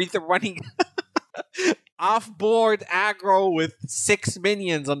minions. You're either running off-board aggro with 6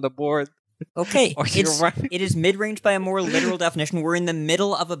 minions on the board. Okay, Or you're running. it is mid-range by a more literal definition. We're in the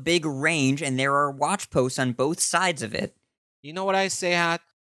middle of a big range, and there are watch posts on both sides of it. You know what I say, Hat?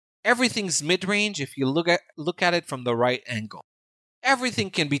 Everything's mid-range if you look at it from the right angle. Everything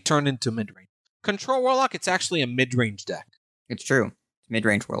can be turned into mid-range. Control Warlock, it's actually a mid-range deck. It's true. It's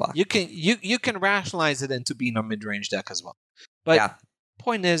mid-range Warlock. You can rationalize it into being a mid-range deck as well. But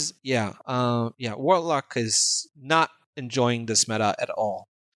point is, Warlock is not enjoying this meta at all.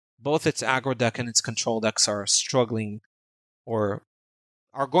 Both its aggro deck and its control decks are struggling, or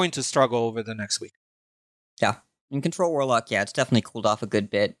are going to struggle over the next week. Yeah. In Control Warlock, it's definitely cooled off a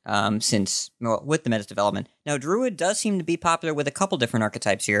good bit with the meta's development. Now, Druid does seem to be popular with a couple different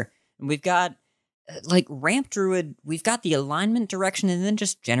archetypes here. And we've got, Ramp Druid, we've got the alignment direction, and then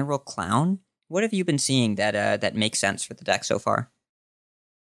just general Clown. What have you been seeing that makes sense for the deck so far?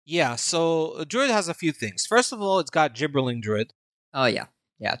 Yeah, so Druid has a few things. First of all, it's got Gibberling Druid. Oh, yeah.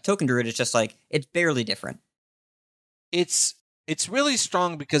 Yeah, Token Druid is just it's barely different. It's really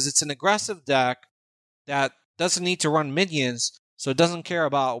strong because it's an aggressive deck that doesn't need to run minions, so it doesn't care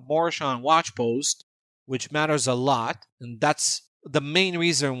about Morshan Watch Post, which matters a lot, and that's the main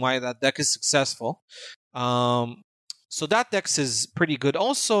reason why that deck is successful. So that deck is pretty good.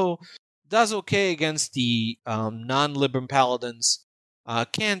 Also, does okay against the non-Libram Paladins.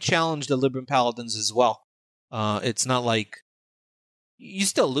 Can challenge the Libram Paladins as well. It's not like you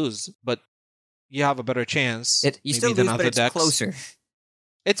still lose, but you have a better chance. You still lose, but it's decks. Closer.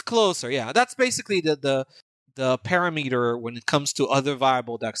 It's closer, yeah. That's basically the parameter when it comes to other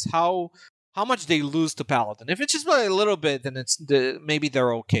viable decks. How much they lose to Paladin. If it's just by a little bit, then maybe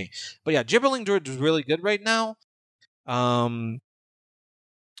they're okay. But yeah, Gibberling Druid is really good right now.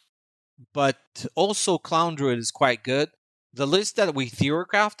 But also Clown Druid is quite good. The list that we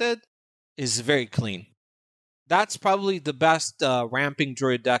theorycrafted is very clean. That's probably the best ramping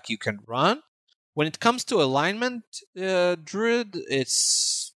Druid deck you can run. When it comes to alignment Druid,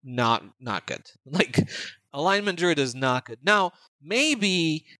 it's not good. Alignment Druid is not good. Now,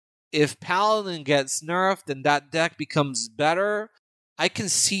 maybe if Paladin gets nerfed and that deck becomes better, I can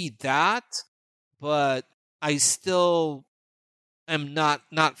see that, but I still am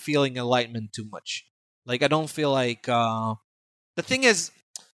not feeling alignment too much. I don't feel like... the thing is,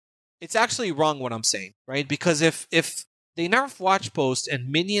 it's actually wrong what I'm saying, right? Because if they nerf Watch Post and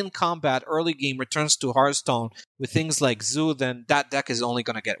minion combat early game returns to Hearthstone with things like Zoo, then that deck is only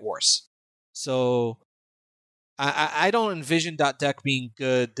going to get worse. So I don't envision that deck being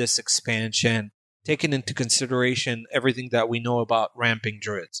good this expansion, taking into consideration everything that we know about ramping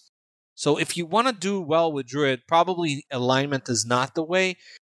Druids. So if you want to do well with Druid, probably alignment is not the way.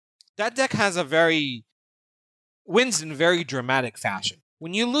 That deck has wins in very dramatic fashion.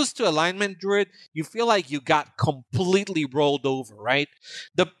 When you lose to alignment Druid, you feel like you got completely rolled over, right?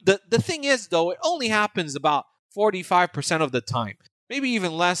 The thing is, though, it only happens about 45% of the time, maybe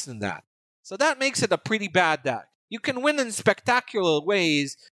even less than that. So that makes it a pretty bad deck. You can win in spectacular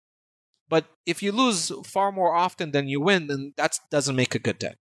ways, but if you lose far more often than you win, then that doesn't make a good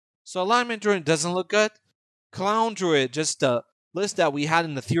deck. So alignment Druid doesn't look good. Clown Druid, just the list that we had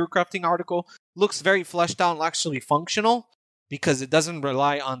in the theorycrafting article, looks very fleshed out and actually functional because it doesn't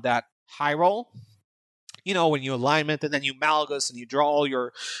rely on that high roll. You know, when you alignment and then you Malgus and you draw all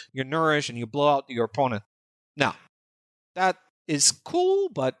your nourish and you blow out your opponent. Now, that is cool,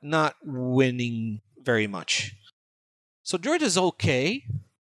 but not winning very much. So Druid is okay.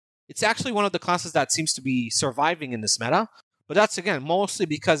 It's actually one of the classes that seems to be surviving in this meta, but that's, again, mostly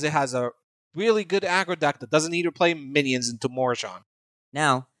because it has a really good aggro deck that doesn't need to play minions into Morshan.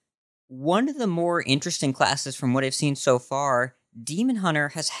 Now, one of the more interesting classes from what I've seen so far, Demon Hunter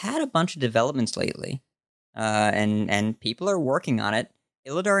has had a bunch of developments lately, and people are working on it.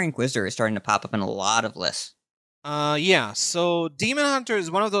 Illidar Inquisitor is starting to pop up in a lot of lists. So Demon Hunter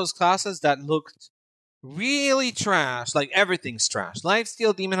is one of those classes that looked really trash, like everything's trash.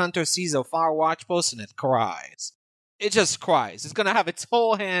 Lifesteal Demon Hunter sees a far watch post and it cries. It just cries. It's going to have its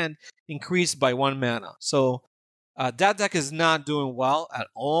whole hand increased by 1 mana. So that deck is not doing well at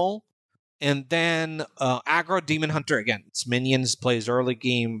all. And then aggro Demon Hunter, again, its minions, plays early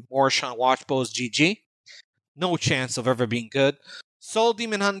game, Morshan, Watch Post, GG. No chance of ever being good. Soul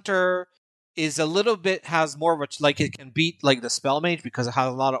Demon Hunter is a little bit, has more of a, it can beat the Spell Mage because it has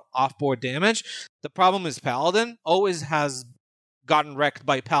a lot of off-board damage. The problem is Paladin always has gotten wrecked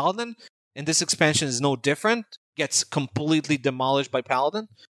by Paladin, and this expansion is no different. Gets completely demolished by Paladin.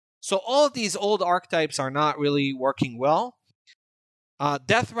 So all of these old archetypes are not really working well.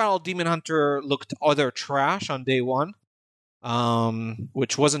 Death Rattle Demon Hunter looked utter trash on day one,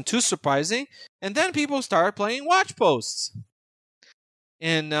 which wasn't too surprising. And then people started playing Watch Posts.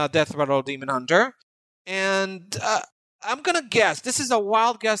 in Death Rattle Demon Hunter. And I'm going to guess. This is a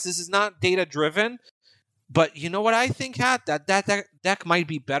wild guess. This is not data-driven. But you know what I think, Hat? That deck might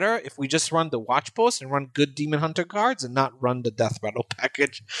be better if we just run the Watch Post and run good Demon Hunter cards and not run the Death Rattle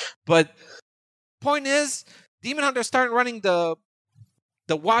package. But point is, Demon Hunter started running the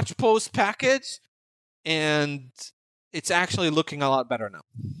Watch Post package, and it's actually looking a lot better now.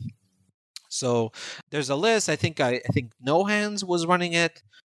 So there's a list. I think No Hands was running it,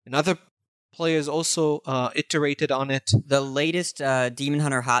 and other players also iterated on it. The latest Demon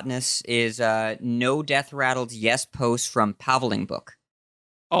Hunter hotness is No Death Rattled Yes Post from Paladin book.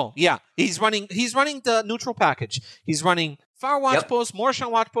 Oh yeah, he's running the neutral package. He's running Fire Watch Post, Morshan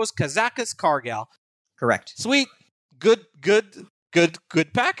Watch Post, Kazakus, Kargal. Correct. Sweet, good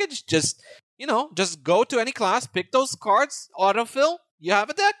package. Just go to any class, pick those cards, autofill. You have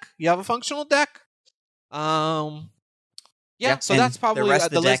a deck. You have a functional deck. So that's probably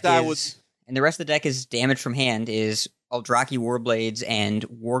the list that I would. And the rest of the deck is damage from hand is Eldraki Warblades and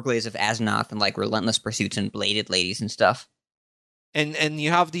Warglaze of Azeroth and like Relentless Pursuits and Bladed Ladies and stuff. And you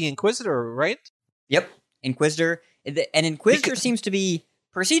have the Inquisitor, right? Yep, Inquisitor. And Inquisitor seems to be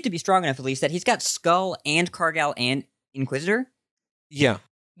perceived to be strong enough, at least, that he's got Skull and Kargal and Inquisitor. Yeah.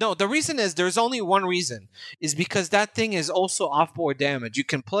 No, the reason is there's only one reason, is because that thing is also off-board damage. You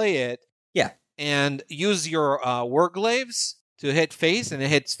can play it, and use your Warglaves to hit face, and it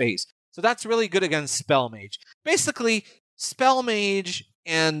hits face. So that's really good against Spell Mage. Basically, Spell Mage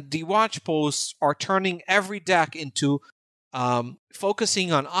and the Watch Posts are turning every deck into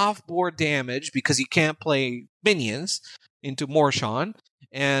focusing on off-board damage because you can't play minions into Morshan.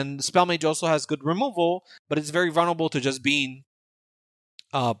 And Spell Mage also has good removal, but it's very vulnerable to just being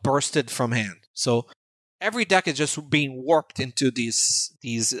bursted from hand. So every deck is just being warped into these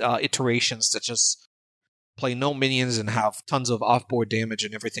iterations that just play no minions and have tons of off-board damage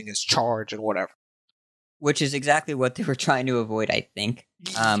and everything is charged and whatever. Which is exactly what they were trying to avoid, I think.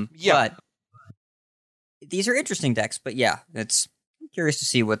 But these are interesting decks, but I'm curious to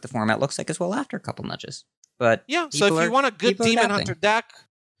see what the format looks like as well after a couple nudges. But so if you want a good Demon Hunter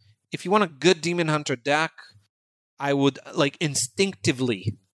deck, I would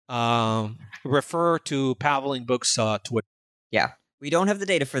instinctively refer to Paladin Books Twitter. Yeah, we don't have the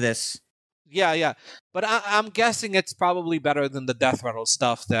data for this. Yeah. But I'm guessing it's probably better than the Death Rattle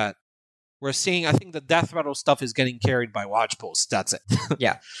stuff that we're seeing. I think the Death Rattle stuff is getting carried by Watch Posts. That's it.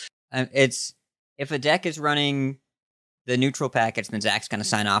 Yeah. If a deck is running the neutral package, then Zach's going to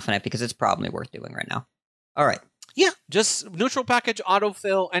sign off on it because it's probably worth doing right now. All right. Yeah, just neutral package,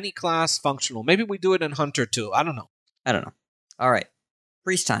 autofill, any class, functional. Maybe we do it in Hunter too. I don't know. All right.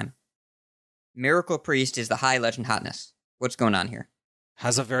 Priest time. Miracle Priest is the high legend hotness. What's going on here?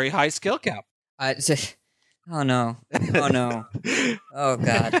 Has a very high skill cap. Oh no. Oh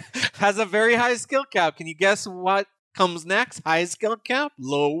god. Has a very high skill cap. Can you guess what comes next? High skill cap,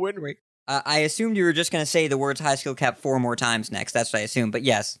 low win rate. I assumed you were just going to say the words high skill cap 4 more times next. That's what I assumed, but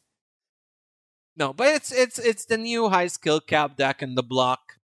yes. No, but it's the new high skill cap deck in the block.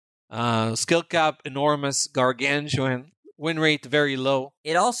 Skill cap enormous, gargantuan. Win rate very low.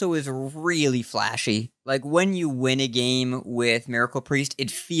 It also is really flashy. Like when you win a game with Miracle Priest,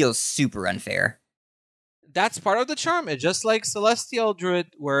 it feels super unfair. That's part of the charm. It's just like Celestial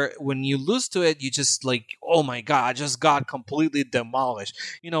Druid, where when you lose to it, you just oh my god, I just got completely demolished.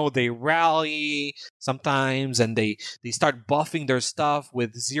 They rally sometimes, and they start buffing their stuff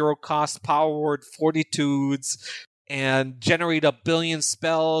with 0-cost powered fortitudes, and generate a billion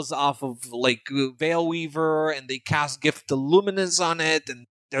spells off of Veil Weaver, and they cast Gift the Luminous on it, and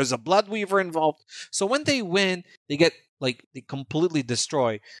there's a Blood Weaver involved. So when they win, they get they completely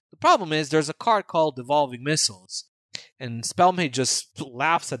destroy. The problem is there's a card called Devolving Missiles, and Spellmate just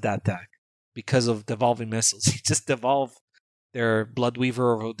laughs at that deck because of Devolving Missiles. He just devolve their Blood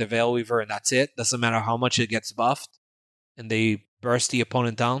Weaver or the Veil Weaver, and that's it. Doesn't matter how much it gets buffed, and they burst the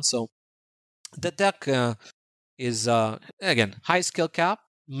opponent down. So the deck is again high skill cap,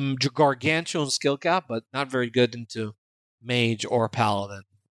 gargantuan skill cap, but not very good into Mage or Paladin.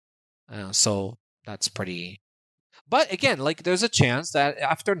 So that's pretty. But again, there's a chance that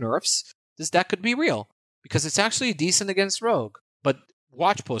after nerfs, this deck could be real because it's actually decent against Rogue, but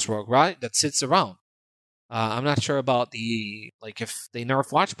Watch Post Rogue, right? That sits around. I'm not sure about the if they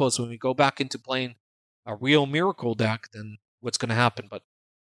nerf Watch Post when we go back into playing a real Miracle deck, then what's going to happen? But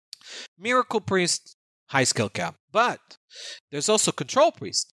Miracle Priest, high skill cap. But there's also Control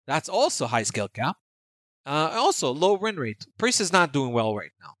Priest. That's also high skill cap. Also low win rate. Priest is not doing well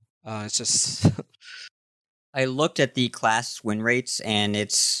right now. It's just. I looked at the class win rates, and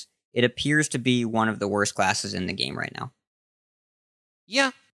it appears to be one of the worst classes in the game right now.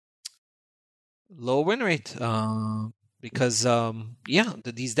 Yeah, low win rate. Because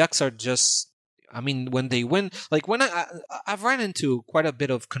these decks are just. I mean, when they win, like when I've run into quite a bit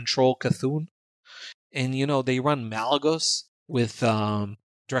of Control Cthulhu, and they run Malagos with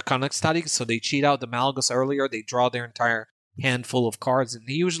Draconic Static, so they cheat out the Malagos earlier. They draw their entire handful of cards, and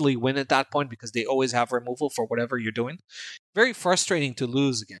they usually win at that point because they always have removal for whatever you're doing. Very frustrating to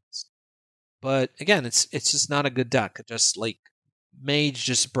lose against. But again, it's just not a good deck. Just like Mage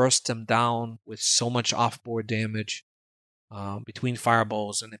just bursts them down with so much off-board damage between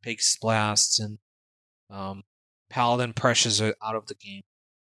fireballs and Apex blasts, and Paladin pressures it out of the game.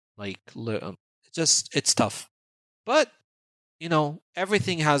 Like it's tough. But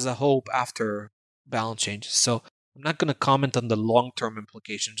everything has a hope after balance changes. So I'm not going to comment on the long-term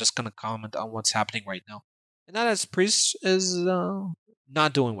implication. I'm just going to comment on what's happening right now. And that is Priest is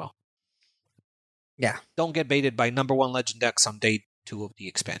not doing well. Yeah. Don't get baited by number 1 legend decks on day 2 of the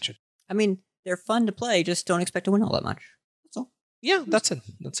expansion. I mean, they're fun to play, just don't expect to win all that much. That's all. Yeah, that's it.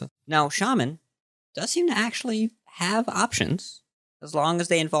 Now, Shaman does seem to actually have options as long as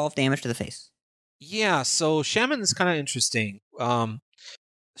they involve damage to the face. Yeah, so Shaman is kind of interesting.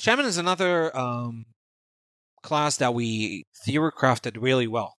 Shaman is another class that we theory crafted really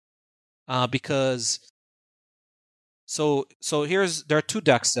well. Because there are 2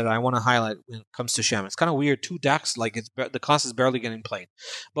 decks that I want to highlight when it comes to Shaman. It's kind of weird, 2 decks, like the class is barely getting played.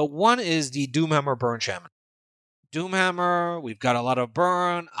 But one is the Doomhammer Burn Shaman. Doomhammer, we've got a lot of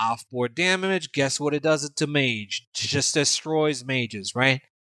burn, off-board damage. Guess what it does to mage? It just destroys mages, right?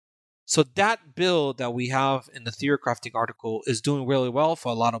 So that build that we have in the theory crafting article is doing really well for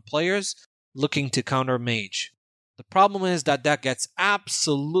a lot of players looking to counter mage. The problem is that gets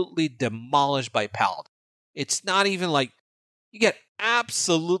absolutely demolished by Paladin. It's not even like you get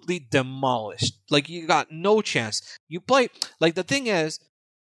absolutely demolished. Like you got no chance. You play like the thing is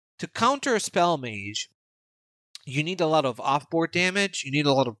to counter a spell mage, you need a lot of off-board damage, you need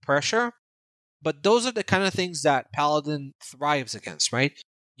a lot of pressure, but those are the kind of things that Paladin thrives against, right?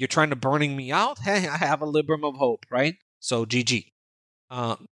 You're trying to burning me out? Hey, I have a Libram of Hope, right? So GG.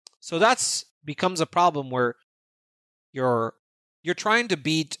 So that's becomes a problem where you're trying to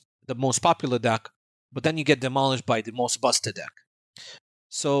beat the most popular deck, but then you get demolished by the most busted deck.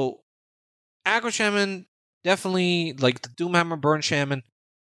 So Aggro Shaman definitely, like the Doomhammer Burn Shaman,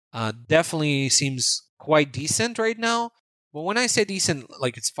 definitely seems quite decent right now. But when I say decent,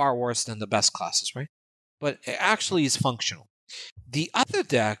 like it's far worse than the best classes, right? But it actually is functional. The other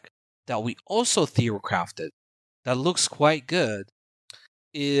deck that we also theory crafted that looks quite good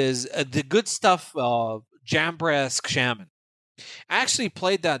is the good stuff Jambra-esque Shaman. I actually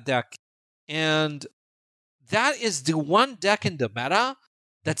played that deck, and that is the one deck in the meta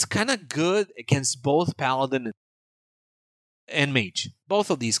that's kind of good against both Paladin and Mage, both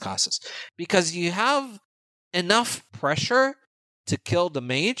of these classes, because you have enough pressure to kill the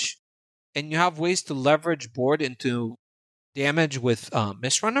Mage, and you have ways to leverage board into damage with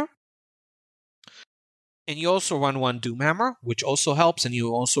Mistrunner. And you also run one Doomhammer, which also helps, and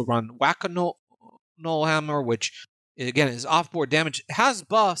you also run Whack-A-Null Hammer, which again is off-board damage. It has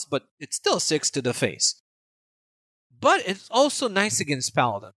buffs, but it's still 6 to the face. But it's also nice against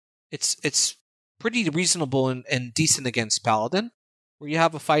Paladin. It's pretty reasonable and decent against Paladin, where you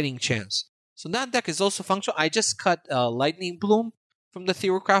have a fighting chance. So that deck is also functional. I just cut Lightning Bloom from the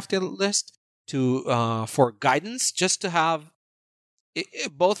Theory Crafted list to for guidance, just to have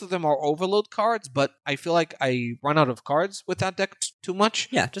both of them are overload cards, but I feel like I run out of cards with that deck too much.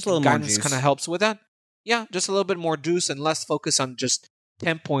 Yeah, just a little more guidance juice. kind of helps with that. Yeah, just a little bit more juice and less focus on just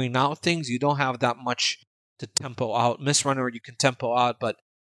tempoing out things. You don't have that much to tempo out. Mistrunner you can tempo out, but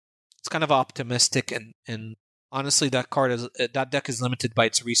it's kind of optimistic, and honestly that deck is limited by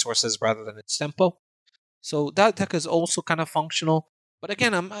its resources rather than its tempo. So that deck is also kind of functional. But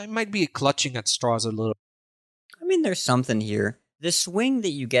again, I might be clutching at straws a little. I mean, there's something here. The swing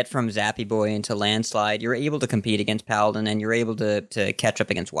that you get from Zappy Boy into Landslide, you're able to compete against Paladin, and you're able to catch up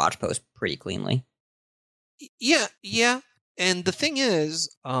against Watchpost pretty cleanly. Yeah. And the thing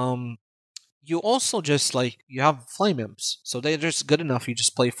is, you also just you have Flame Imps, so they're just good enough. You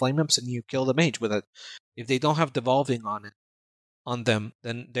just play Flame Imps and you kill the mage with it. If they don't have devolving on them,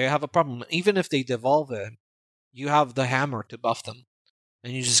 then they have a problem. Even if they devolve it, you have the hammer to buff them,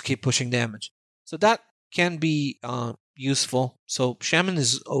 and you just keep pushing damage. So that can be useful. So Shaman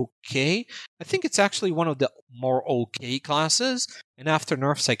is okay. I think it's actually one of the more okay classes, and after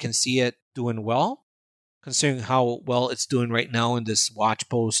nerfs I can see it doing well, considering how well it's doing right now in this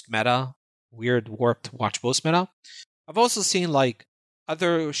Watchpost meta, weird warped Watchpost meta. I've also seen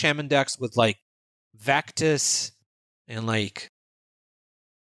other Shaman decks with Vectis and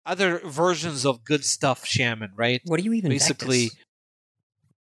other versions of good stuff shaman, right? What do you even Basically,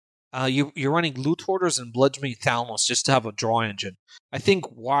 you're running loot hoarders and bludgeoning Thalamus just to have a draw engine. I think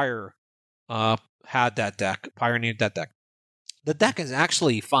Wire had that deck, pioneered that deck. The deck is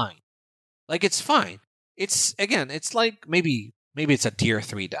actually fine. Like, it's fine. It's like maybe it's a tier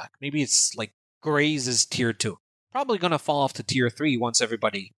 3 deck. Maybe it's like Graze is tier 2. Probably going to fall off to tier 3 once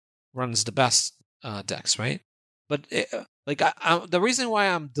everybody runs the best decks, right? But the reason why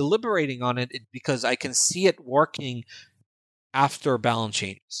I'm deliberating on it is because I can see it working after balance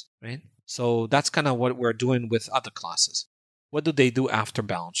changes, right? So that's kind of what we're doing with other classes. What do they do after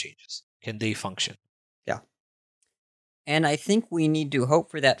balance changes? Can they function? Yeah. And I think we need to hope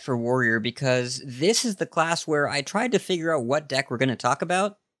for that for Warrior, because this is the class where I tried to figure out what deck we're going to talk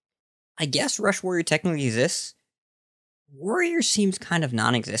about. I guess Rush Warrior technically exists. Warrior seems kind of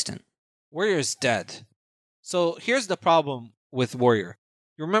non-existent. Warrior's dead. So here's the problem with Warrior.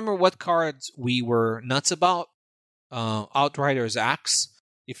 You remember what cards we were nuts about? Outrider's Axe.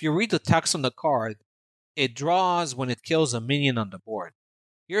 If you read the text on the card, it draws when it kills a minion on the board.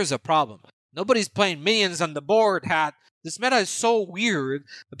 Here's a problem. Nobody's playing minions on the board, Hat. This meta is so weird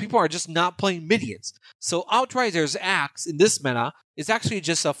that people are just not playing minions. So Outrider's Axe in this meta is actually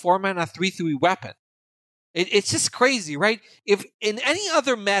just a 4-mana 3/3 weapon. It's just crazy, right? If in any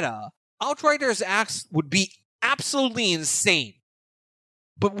other meta, Outrider's Axe would be absolutely insane.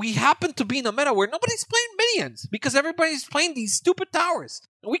 But we happen to be in a meta where nobody's playing minions because everybody's playing these stupid towers.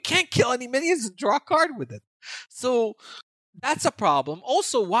 And we can't kill any minions and draw a card with it. So that's a problem.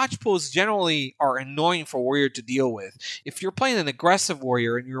 Also, watch posts generally are annoying for Warrior to deal with. If you're playing an aggressive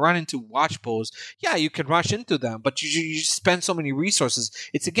Warrior and you run into watch posts, yeah, you can rush into them, but you spend so many resources.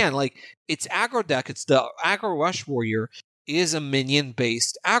 It's again, like, it's aggro deck. It's the aggro rush Warrior is a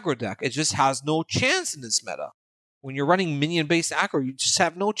minion-based aggro deck. It just has no chance in this meta. When you're running minion-based aggro, you just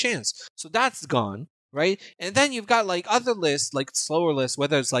have no chance. So that's gone, right? And then you've got like other lists, like slower lists,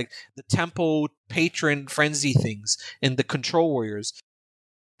 whether it's like the Tempo, Patron, Frenzy things, and the Control Warriors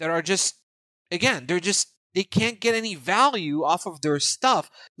that are just, again, they can't get any value off of their stuff.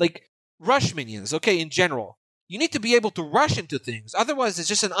 Like rush minions, okay, in general. You need to be able to rush into things. Otherwise, it's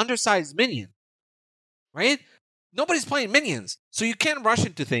just an undersized minion, right? Nobody's playing minions, so you can't rush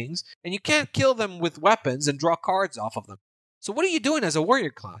into things, and you can't kill them with weapons and draw cards off of them. So what are you doing as a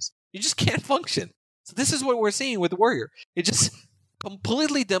Warrior class? You just can't function. So this is what we're seeing with Warrior. It just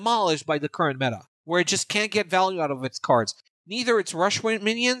completely demolished by the current meta, where it just can't get value out of its cards. Neither its rush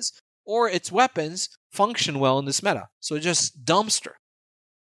minions or its weapons function well in this meta. So it's just dumpster.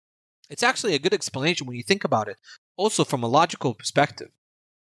 It's actually a good explanation when you think about it. Also, from a logical perspective,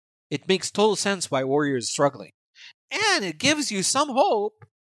 it makes total sense why Warrior is struggling. And it gives you some hope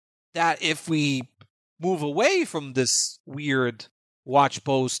that if we move away from this weird watch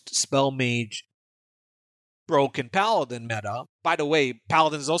post, spell mage, broken Paladin meta. By the way,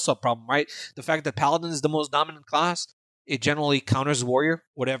 Paladin is also a problem, right? The fact that Paladin is the most dominant class, it generally counters Warrior.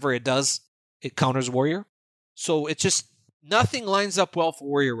 Whatever it does, it counters Warrior. So it's just, nothing lines up well for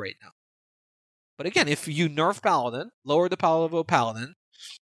Warrior right now. But again, if you nerf Paladin, lower the power level of Paladin,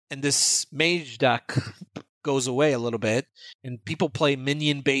 and this mage deck goes away a little bit, and people play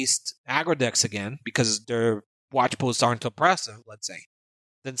minion-based aggro decks again because their watch posts aren't oppressive, let's say,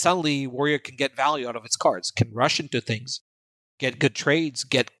 then suddenly Warrior can get value out of its cards, can rush into things, get good trades,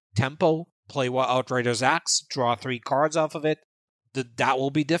 get tempo, play Outrider's Axe, draw 3 cards off of it. That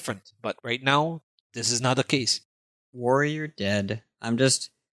will be different. But right now, this is not the case. Warrior dead. I'm just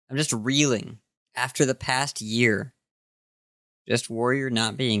reeling after the past year. Just Warrior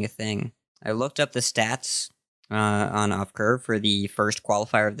not being a thing. I looked up the stats on Off Curve for the first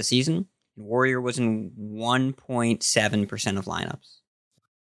qualifier of the season. Warrior was in 1.7% of lineups.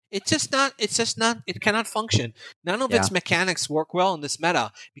 It cannot function. None of its mechanics work well in this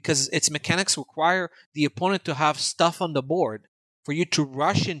meta because its mechanics require the opponent to have stuff on the board for you to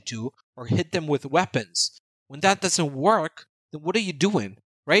rush into or hit them with weapons. When that doesn't work, then what are you doing,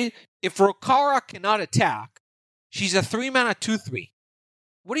 right? If Rokara cannot attack, she's a 3-mana 2/3.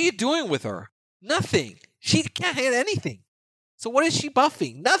 What are you doing with her? Nothing. She can't hit anything. So what is she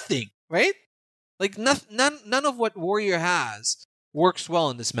buffing? Nothing, right? Like none of what Warrior has works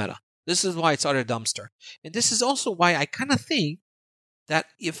well in this meta. This is why it's utter dumpster. And this is also why I kind of think that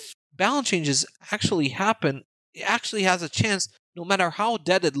if balance changes actually happen, it actually has a chance no matter how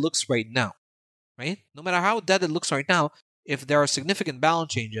dead it looks right now, right? No matter how dead it looks right now, if there are significant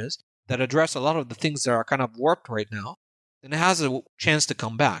balance changes that address a lot of the things that are kind of warped right now, then it has a chance to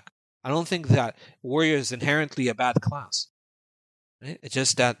come back. I don't think that Warrior is inherently a bad class. Right? It's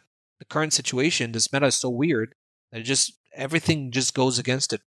just that the current situation, this meta is so weird that everything just goes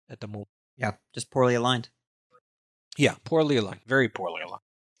against it at the moment. Yeah, just poorly aligned. Yeah, poorly aligned. Very poorly aligned.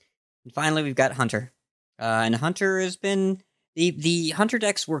 And finally, we've got Hunter. And Hunter has been... The Hunter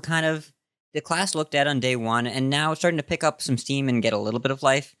decks were kind of... The class looked at on day one, and now it's starting to pick up some steam and get a little bit of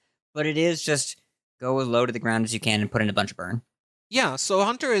life. But it is just go as low to the ground as you can and put in a bunch of burn. Yeah, so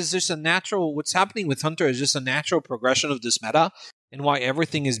Hunter is just a natural... What's happening with Hunter is just a natural progression of this meta, and why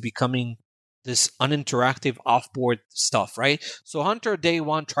everything is becoming this uninteractive off-board stuff, right? So Hunter, day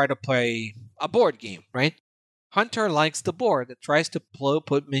one, tried to play a board game, right? Hunter likes the board. It tries to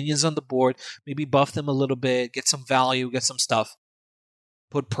put minions on the board, maybe buff them a little bit, get some value, get some stuff,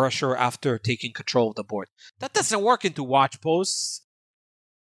 put pressure after taking control of the board. That doesn't work into watch posts.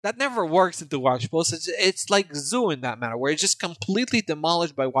 That never works into watch posts. It's like Zoo in that matter, where it's just completely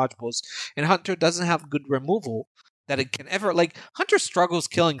demolished by watch posts, and Hunter doesn't have good removal that it can ever... Like, Hunter struggles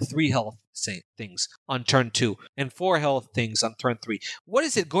killing 3 health things on turn 2 and 4 health things on turn 3. What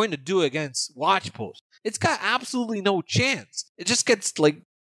is it going to do against watch posts? It's got absolutely no chance. It just gets, like,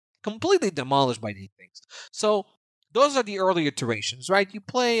 completely demolished by these things. So, those are the early iterations, right? You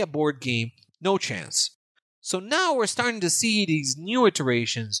play a board game, no chance. So now we're starting to see these new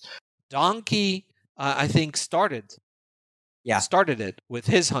iterations. Donkey, I think, started it with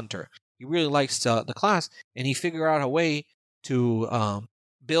his Hunter. He really likes the class, and he figured out a way to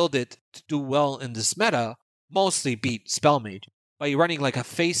build it to do well in this meta, mostly beat Spellmage, by running like a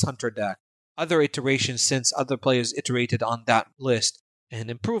face Hunter deck. Other iterations since other players iterated on that list and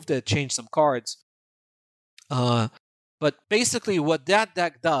improved it, changed some cards. But basically what that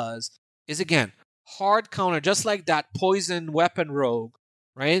deck does is, again, hard counter, just like that poison weapon rogue,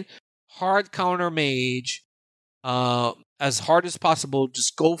 right? Hard counter mage, as hard as possible,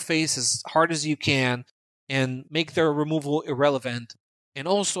 just go face as hard as you can and make their removal irrelevant. And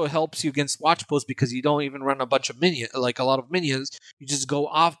also helps you against watch posts because you don't even run a bunch of minions, like a lot of minions. You just go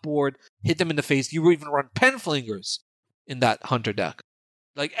off board, hit them in the face. You even run penflingers in that Hunter deck.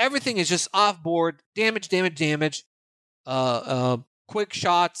 Like, everything is just off board, damage, quick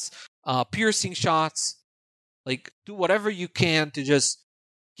shots, piercing shots. Like, do whatever you can to just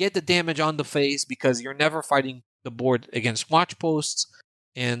get the damage on the face because you're never fighting the board against watch posts,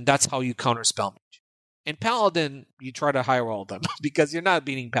 and that's how you counter Spellmage. And Paladin, you try to high roll them because you're not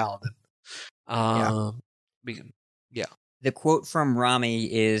beating Paladin. Yeah. The quote from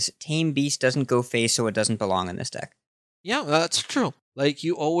Rami is, "Tame Beast doesn't go face, so it doesn't belong in this deck." Yeah, that's true. Like,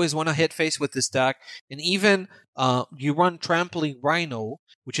 you always want to hit face with this deck, and even you run Trampling Rhino,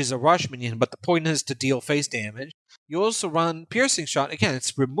 which is a rush minion, but the point is to deal face damage. You also run Piercing Shot. Again,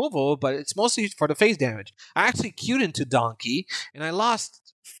 it's removal, but it's mostly for the face damage. I actually queued into Donkey, and I lost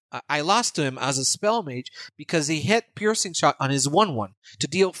to him as a spell mage because he hit Piercing Shot on his 1/1 to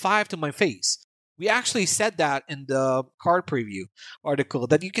deal 5 to my face. We actually said that in the card preview article,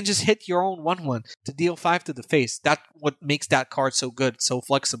 that you can just hit your own 1/1 to deal 5 to the face. That's what makes that card so good, so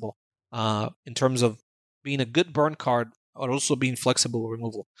flexible, in terms of being a good burn card, but also being flexible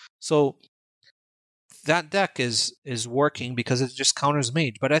removal. So that deck is working because it just counters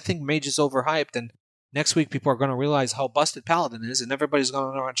Mage. But I think Mage is overhyped, and next week people are going to realize how busted Paladin is, and everybody's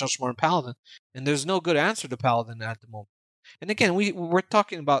going to run just more Paladin. And there's no good answer to Paladin at the moment. And again, we're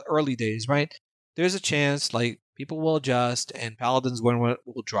talking about early days, right? There's a chance, like, people will adjust and Paladin's win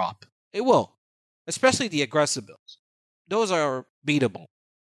will drop. It will. Especially the aggressive builds. Those are beatable.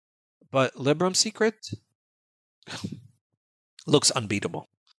 But Libram Secret looks unbeatable.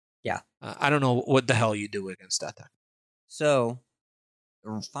 Yeah. I don't know what the hell you do against that deck. So,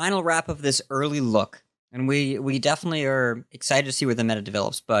 the final wrap of this early look, and we definitely are excited to see where the meta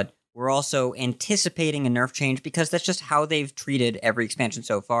develops, but we're also anticipating a nerf change because that's just how they've treated every expansion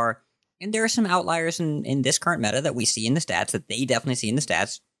so far. And there are some outliers in this current meta that we see in the stats, that they definitely see in the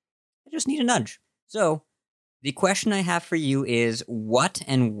stats. I just need a nudge. So, the question I have for you is, what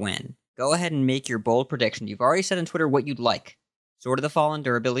and when? Go ahead and make your bold prediction. You've already said on Twitter what you'd like. Sword of the Fallen,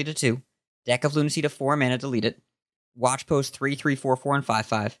 durability to 2. Deck of Lunacy to 4 mana, delete it. Watch Post 3, 3, 4, 4, and 5,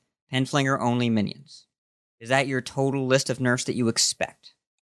 5. Penflinger only minions. Is that your total list of nerfs that you expect?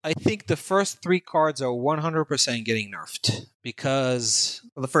 I think the first 3 cards are 100% getting nerfed because...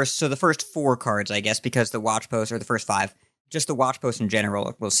 Well, the first 4 cards, I guess, because the Watch Post, or the first 5, just the Watch Post in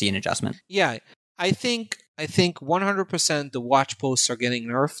general, will see an adjustment. Yeah, I think 100% the Watch Posts are getting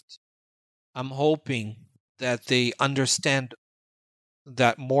nerfed. I'm hoping that they understand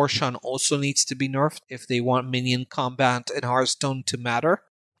that Morshan also needs to be nerfed if they want minion combat in Hearthstone to matter.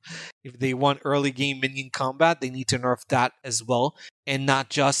 If they want early game minion combat, they need to nerf that as well, and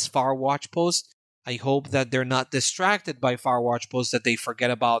not just Far Watch Post. I hope that they're not distracted by Far Watch Post, that they forget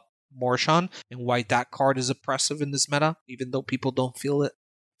about Morshan and why that card is oppressive in this meta, even though people don't feel it.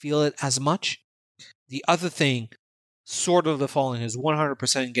 feel it as much. The other thing, Sword of the Fallen is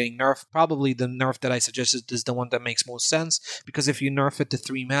 100% getting nerfed. Probably the nerf that I suggested is the one that makes most sense, because if you nerf it to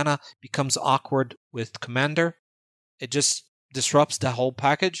 3 mana, it becomes awkward with Commander. It just disrupts the whole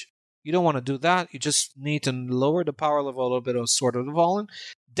package. You don't want to do that. You just need to lower the power level a little bit of Sword of the Fallen.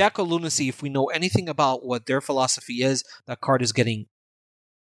 Deco Lunacy, if we know anything about what their philosophy is, that card is getting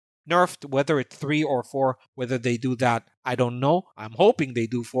nerfed, whether it's 3 or 4. Whether they do that, I don't know. I'm hoping they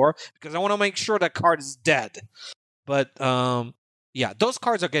do 4, because I want to make sure that card is dead. But yeah, those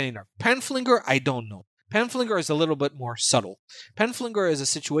cards are getting nerfed. Penflinger, I don't know. Penflinger is a little bit more subtle. Penflinger is a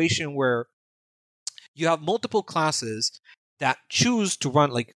situation where you have multiple classes that choose to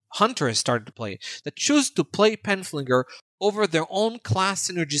run, like Hunter has started to play, that choose to play Penflinger over their own class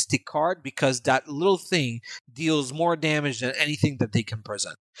synergistic card, because that little thing deals more damage than anything that they can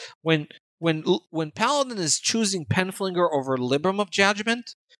present. When Paladin is choosing Penflinger over Libram of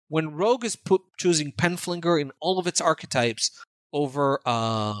Judgment, when Rogue is choosing Penflinger in all of its archetypes over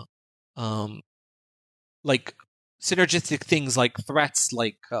like synergistic things like threats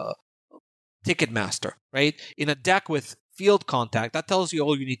like Ticketmaster, right? In a deck with field contact, that tells you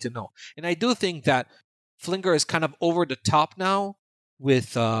all you need to know. And I do think that Flinger is kind of over the top now with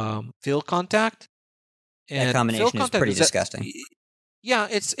field contact. And that combination is pretty disgusting. Yeah,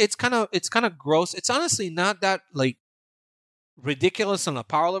 it's kind of gross. It's honestly not that like ridiculous on a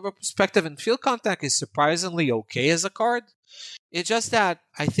power level perspective, and field contact is surprisingly okay as a card. It's just that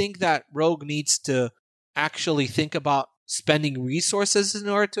I think that Rogue needs to actually think about spending resources in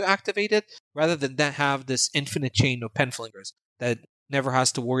order to activate it, rather than that have this infinite chain of Penflingers that never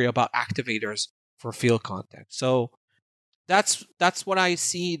has to worry about activators for field contact. So that's what I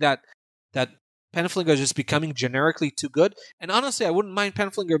see, that Penflinger is just becoming generically too good. And honestly, I wouldn't mind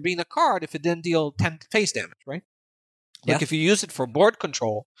Penflinger being a card if it didn't deal 10 face damage, right? Yeah. Like if you use it for board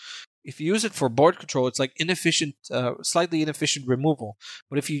control, it's like inefficient, slightly inefficient removal.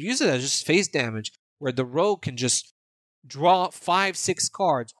 But if you use it as just face damage, where the rogue can just draw 5-6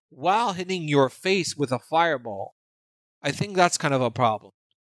 cards while hitting your face with a fireball, I think that's kind of a problem.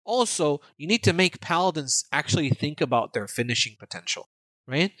 Also, you need to make paladins actually think about their finishing potential,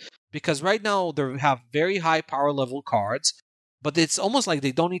 right? Because right now they have very high power level cards, but it's almost like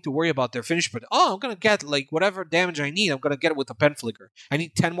they don't need to worry about their finish. But I'm gonna get like whatever damage I need. I'm gonna get it with a Penflinger. I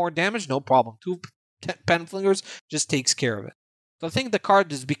need 10 more damage, no problem. 2 Penflingers just takes care of it. So I think the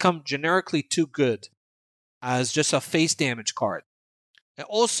card has become generically too good as just a face damage card. And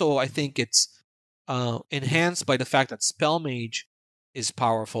also, I think it's enhanced by the fact that Spell Mage is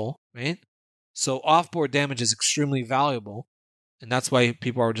powerful, right? So off-board damage is extremely valuable, and that's why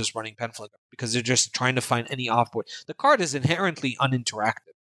people are just running Penflinger, because they're just trying to find any off-board. The card is inherently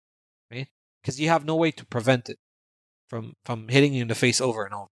uninteractive, right? Because you have no way to prevent it from hitting you in the face over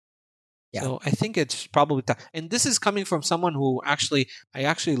and over. Yeah. So I think it's probably and this is coming from someone who I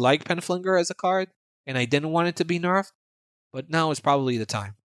actually like Penflinger as a card, and I didn't want it to be nerfed, but now is probably the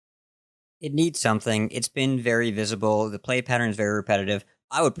time. It needs something. It's been very visible. The play pattern is very repetitive.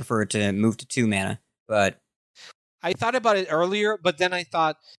 I would prefer to move to 2 mana, but I thought about it earlier, but then I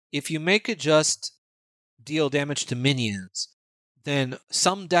thought if you make it just deal damage to minions, then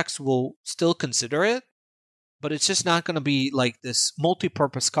some decks will still consider it, but it's just not going to be like this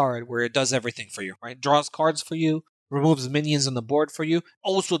multi-purpose card where it does everything for you, right? Draws cards for you, removes minions on the board for you,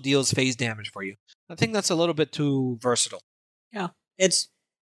 also deals phase damage for you. I think that's a little bit too versatile. Yeah, it's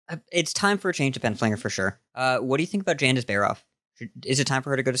time for a change to Penflinger for sure. What do you think about Jandis Baroff? Is it time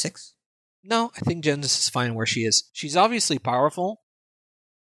for her to go to 6? No, I think Jandis is fine where she is. She's obviously powerful,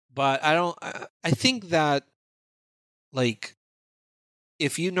 but I think that, like,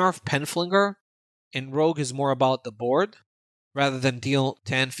 if you nerf Penflinger and Rogue is more about the board rather than deal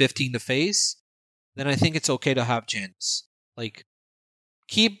 10, 15 to face, then I think it's okay to have Jandis. Like,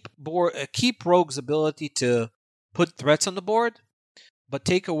 keep Rogue's ability to put threats on the board, but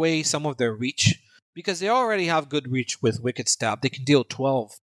take away some of their reach, because they already have good reach with Wicked Stab. They can deal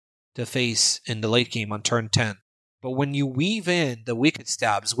 12 to face in the late game on turn 10. But when you weave in the Wicked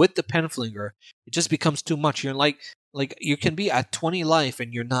Stabs with the Penflinger, it just becomes too much. You're like you can be at 20 life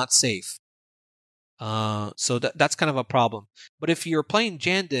and you're not safe. So that's kind of a problem. But if you're playing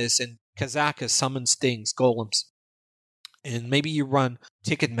Jandis and Kazaka summons things, golems, and maybe you run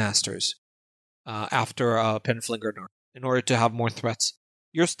Ticketmasters after Penflinger in order to have more threats,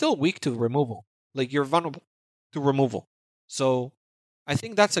 you're still weak to removal. Like, you're vulnerable to removal. So I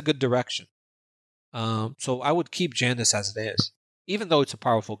think that's a good direction. So I would keep Jandis as it is, even though it's a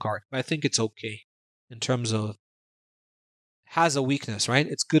powerful card. I think it's okay in terms of has a weakness, right?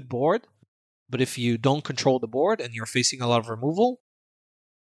 It's good board, but if you don't control the board and you're facing a lot of removal,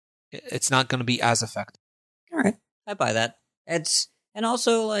 it's not going to be as effective. All right, I buy that. And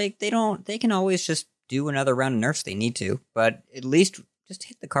also like they can always just do another round of nerfs if they need to, but at least just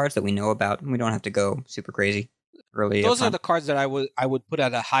hit the cards that we know about, and we don't have to go super crazy early. Those are the cards that I would put at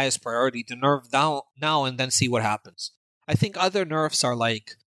the highest priority to nerf down now and then see what happens. I think other nerfs are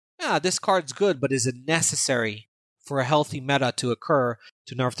like, this card's good, but is it necessary for a healthy meta to occur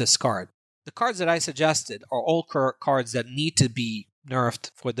to nerf this card? The cards that I suggested are all cards that need to be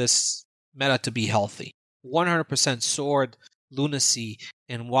nerfed for this meta to be healthy. 100% Sword, Lunacy,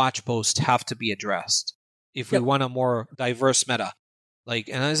 and Watch Post have to be addressed if we want a more diverse meta.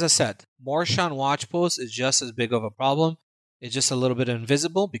 And as I said, Morshan Watch Post is just as big of a problem. It's just a little bit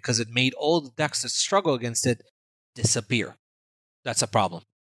invisible because it made all the decks that struggle against it disappear. That's a problem.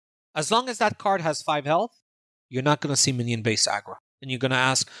 As long as that card has 5 health, you're not going to see minion-based aggro. And you're going to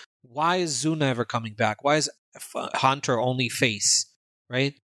ask, why is Zuna ever coming back? Why is Hunter only face?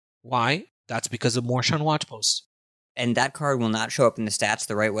 Right? Why? That's because of Morshan Watch Post. And that card will not show up in the stats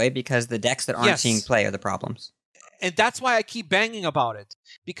the right way because the decks that aren't seeing play are the problems. And that's why I keep banging about it,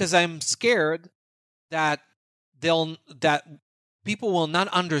 because I'm scared that people will not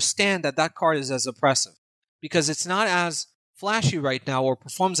understand that card is as oppressive, because it's not as flashy right now or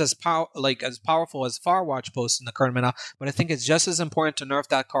performs as powerful as Far Watch Post in the current meta. But I think it's just as important to nerf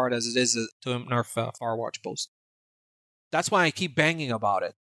that card as it is to nerf Far Watch Post. That's why I keep banging about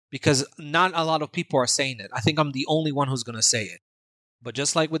it, because not a lot of people are saying it. I think I'm the only one who's going to say it. But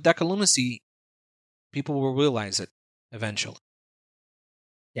just like with Deca Lunacy, people will realize it eventually.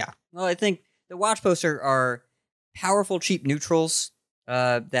 Yeah. Well, I think the Watch Posts are powerful, cheap neutrals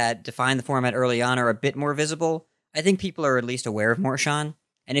that define the format early on are a bit more visible. I think people are at least aware of Morshan.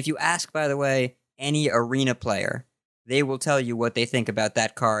 And if you ask, by the way, any arena player, they will tell you what they think about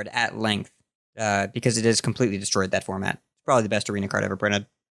that card at length because it has completely destroyed that format. It's probably the best arena card ever printed.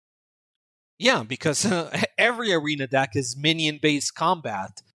 Yeah, because every arena deck is minion-based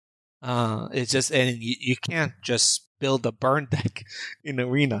combat. It's just, and you can't just build a burn deck in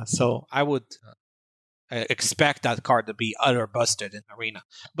arena. So I would expect that card to be utter busted in arena.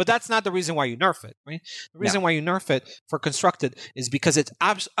 But that's not the reason why you nerf it, right? The reason why you nerf it for constructed is because it's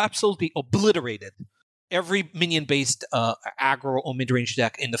absolutely obliterated every minion-based aggro or mid-range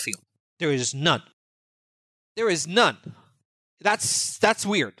deck in the field. There is none. There is none. That's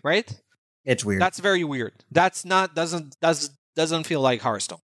weird, right? It's weird. That's very weird. That's not doesn't feel like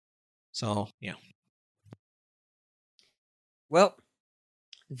Hearthstone. So yeah. Well,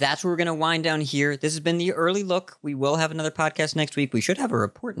 that's where we're going to wind down here. This has been the early look. We will have another podcast next week. We should have a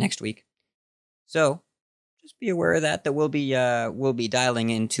report next week. So just be aware of that we'll be dialing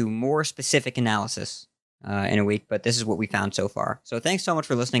into more specific analysis in a week. But this is what we found so far. So thanks so much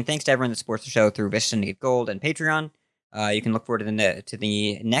for listening. Thanks to everyone that supports the show through Vicious Syndicate Gold and Patreon. You can look forward to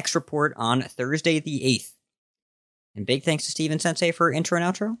the next report on Thursday the 8th. And big thanks to Steven Sensei for intro and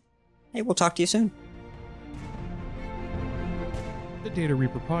outro. Hey, we'll talk to you soon. The Data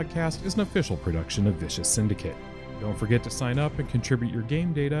Reaper podcast is an official production of Vicious Syndicate. Don't forget to sign up and contribute your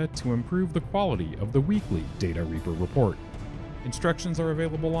game data to improve the quality of the weekly Data Reaper report. Instructions are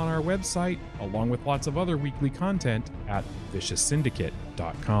available on our website, along with lots of other weekly content at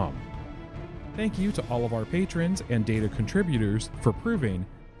vicioussyndicate.com. Thank you to all of our patrons and data contributors for proving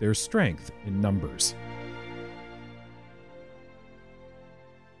there's strength in numbers.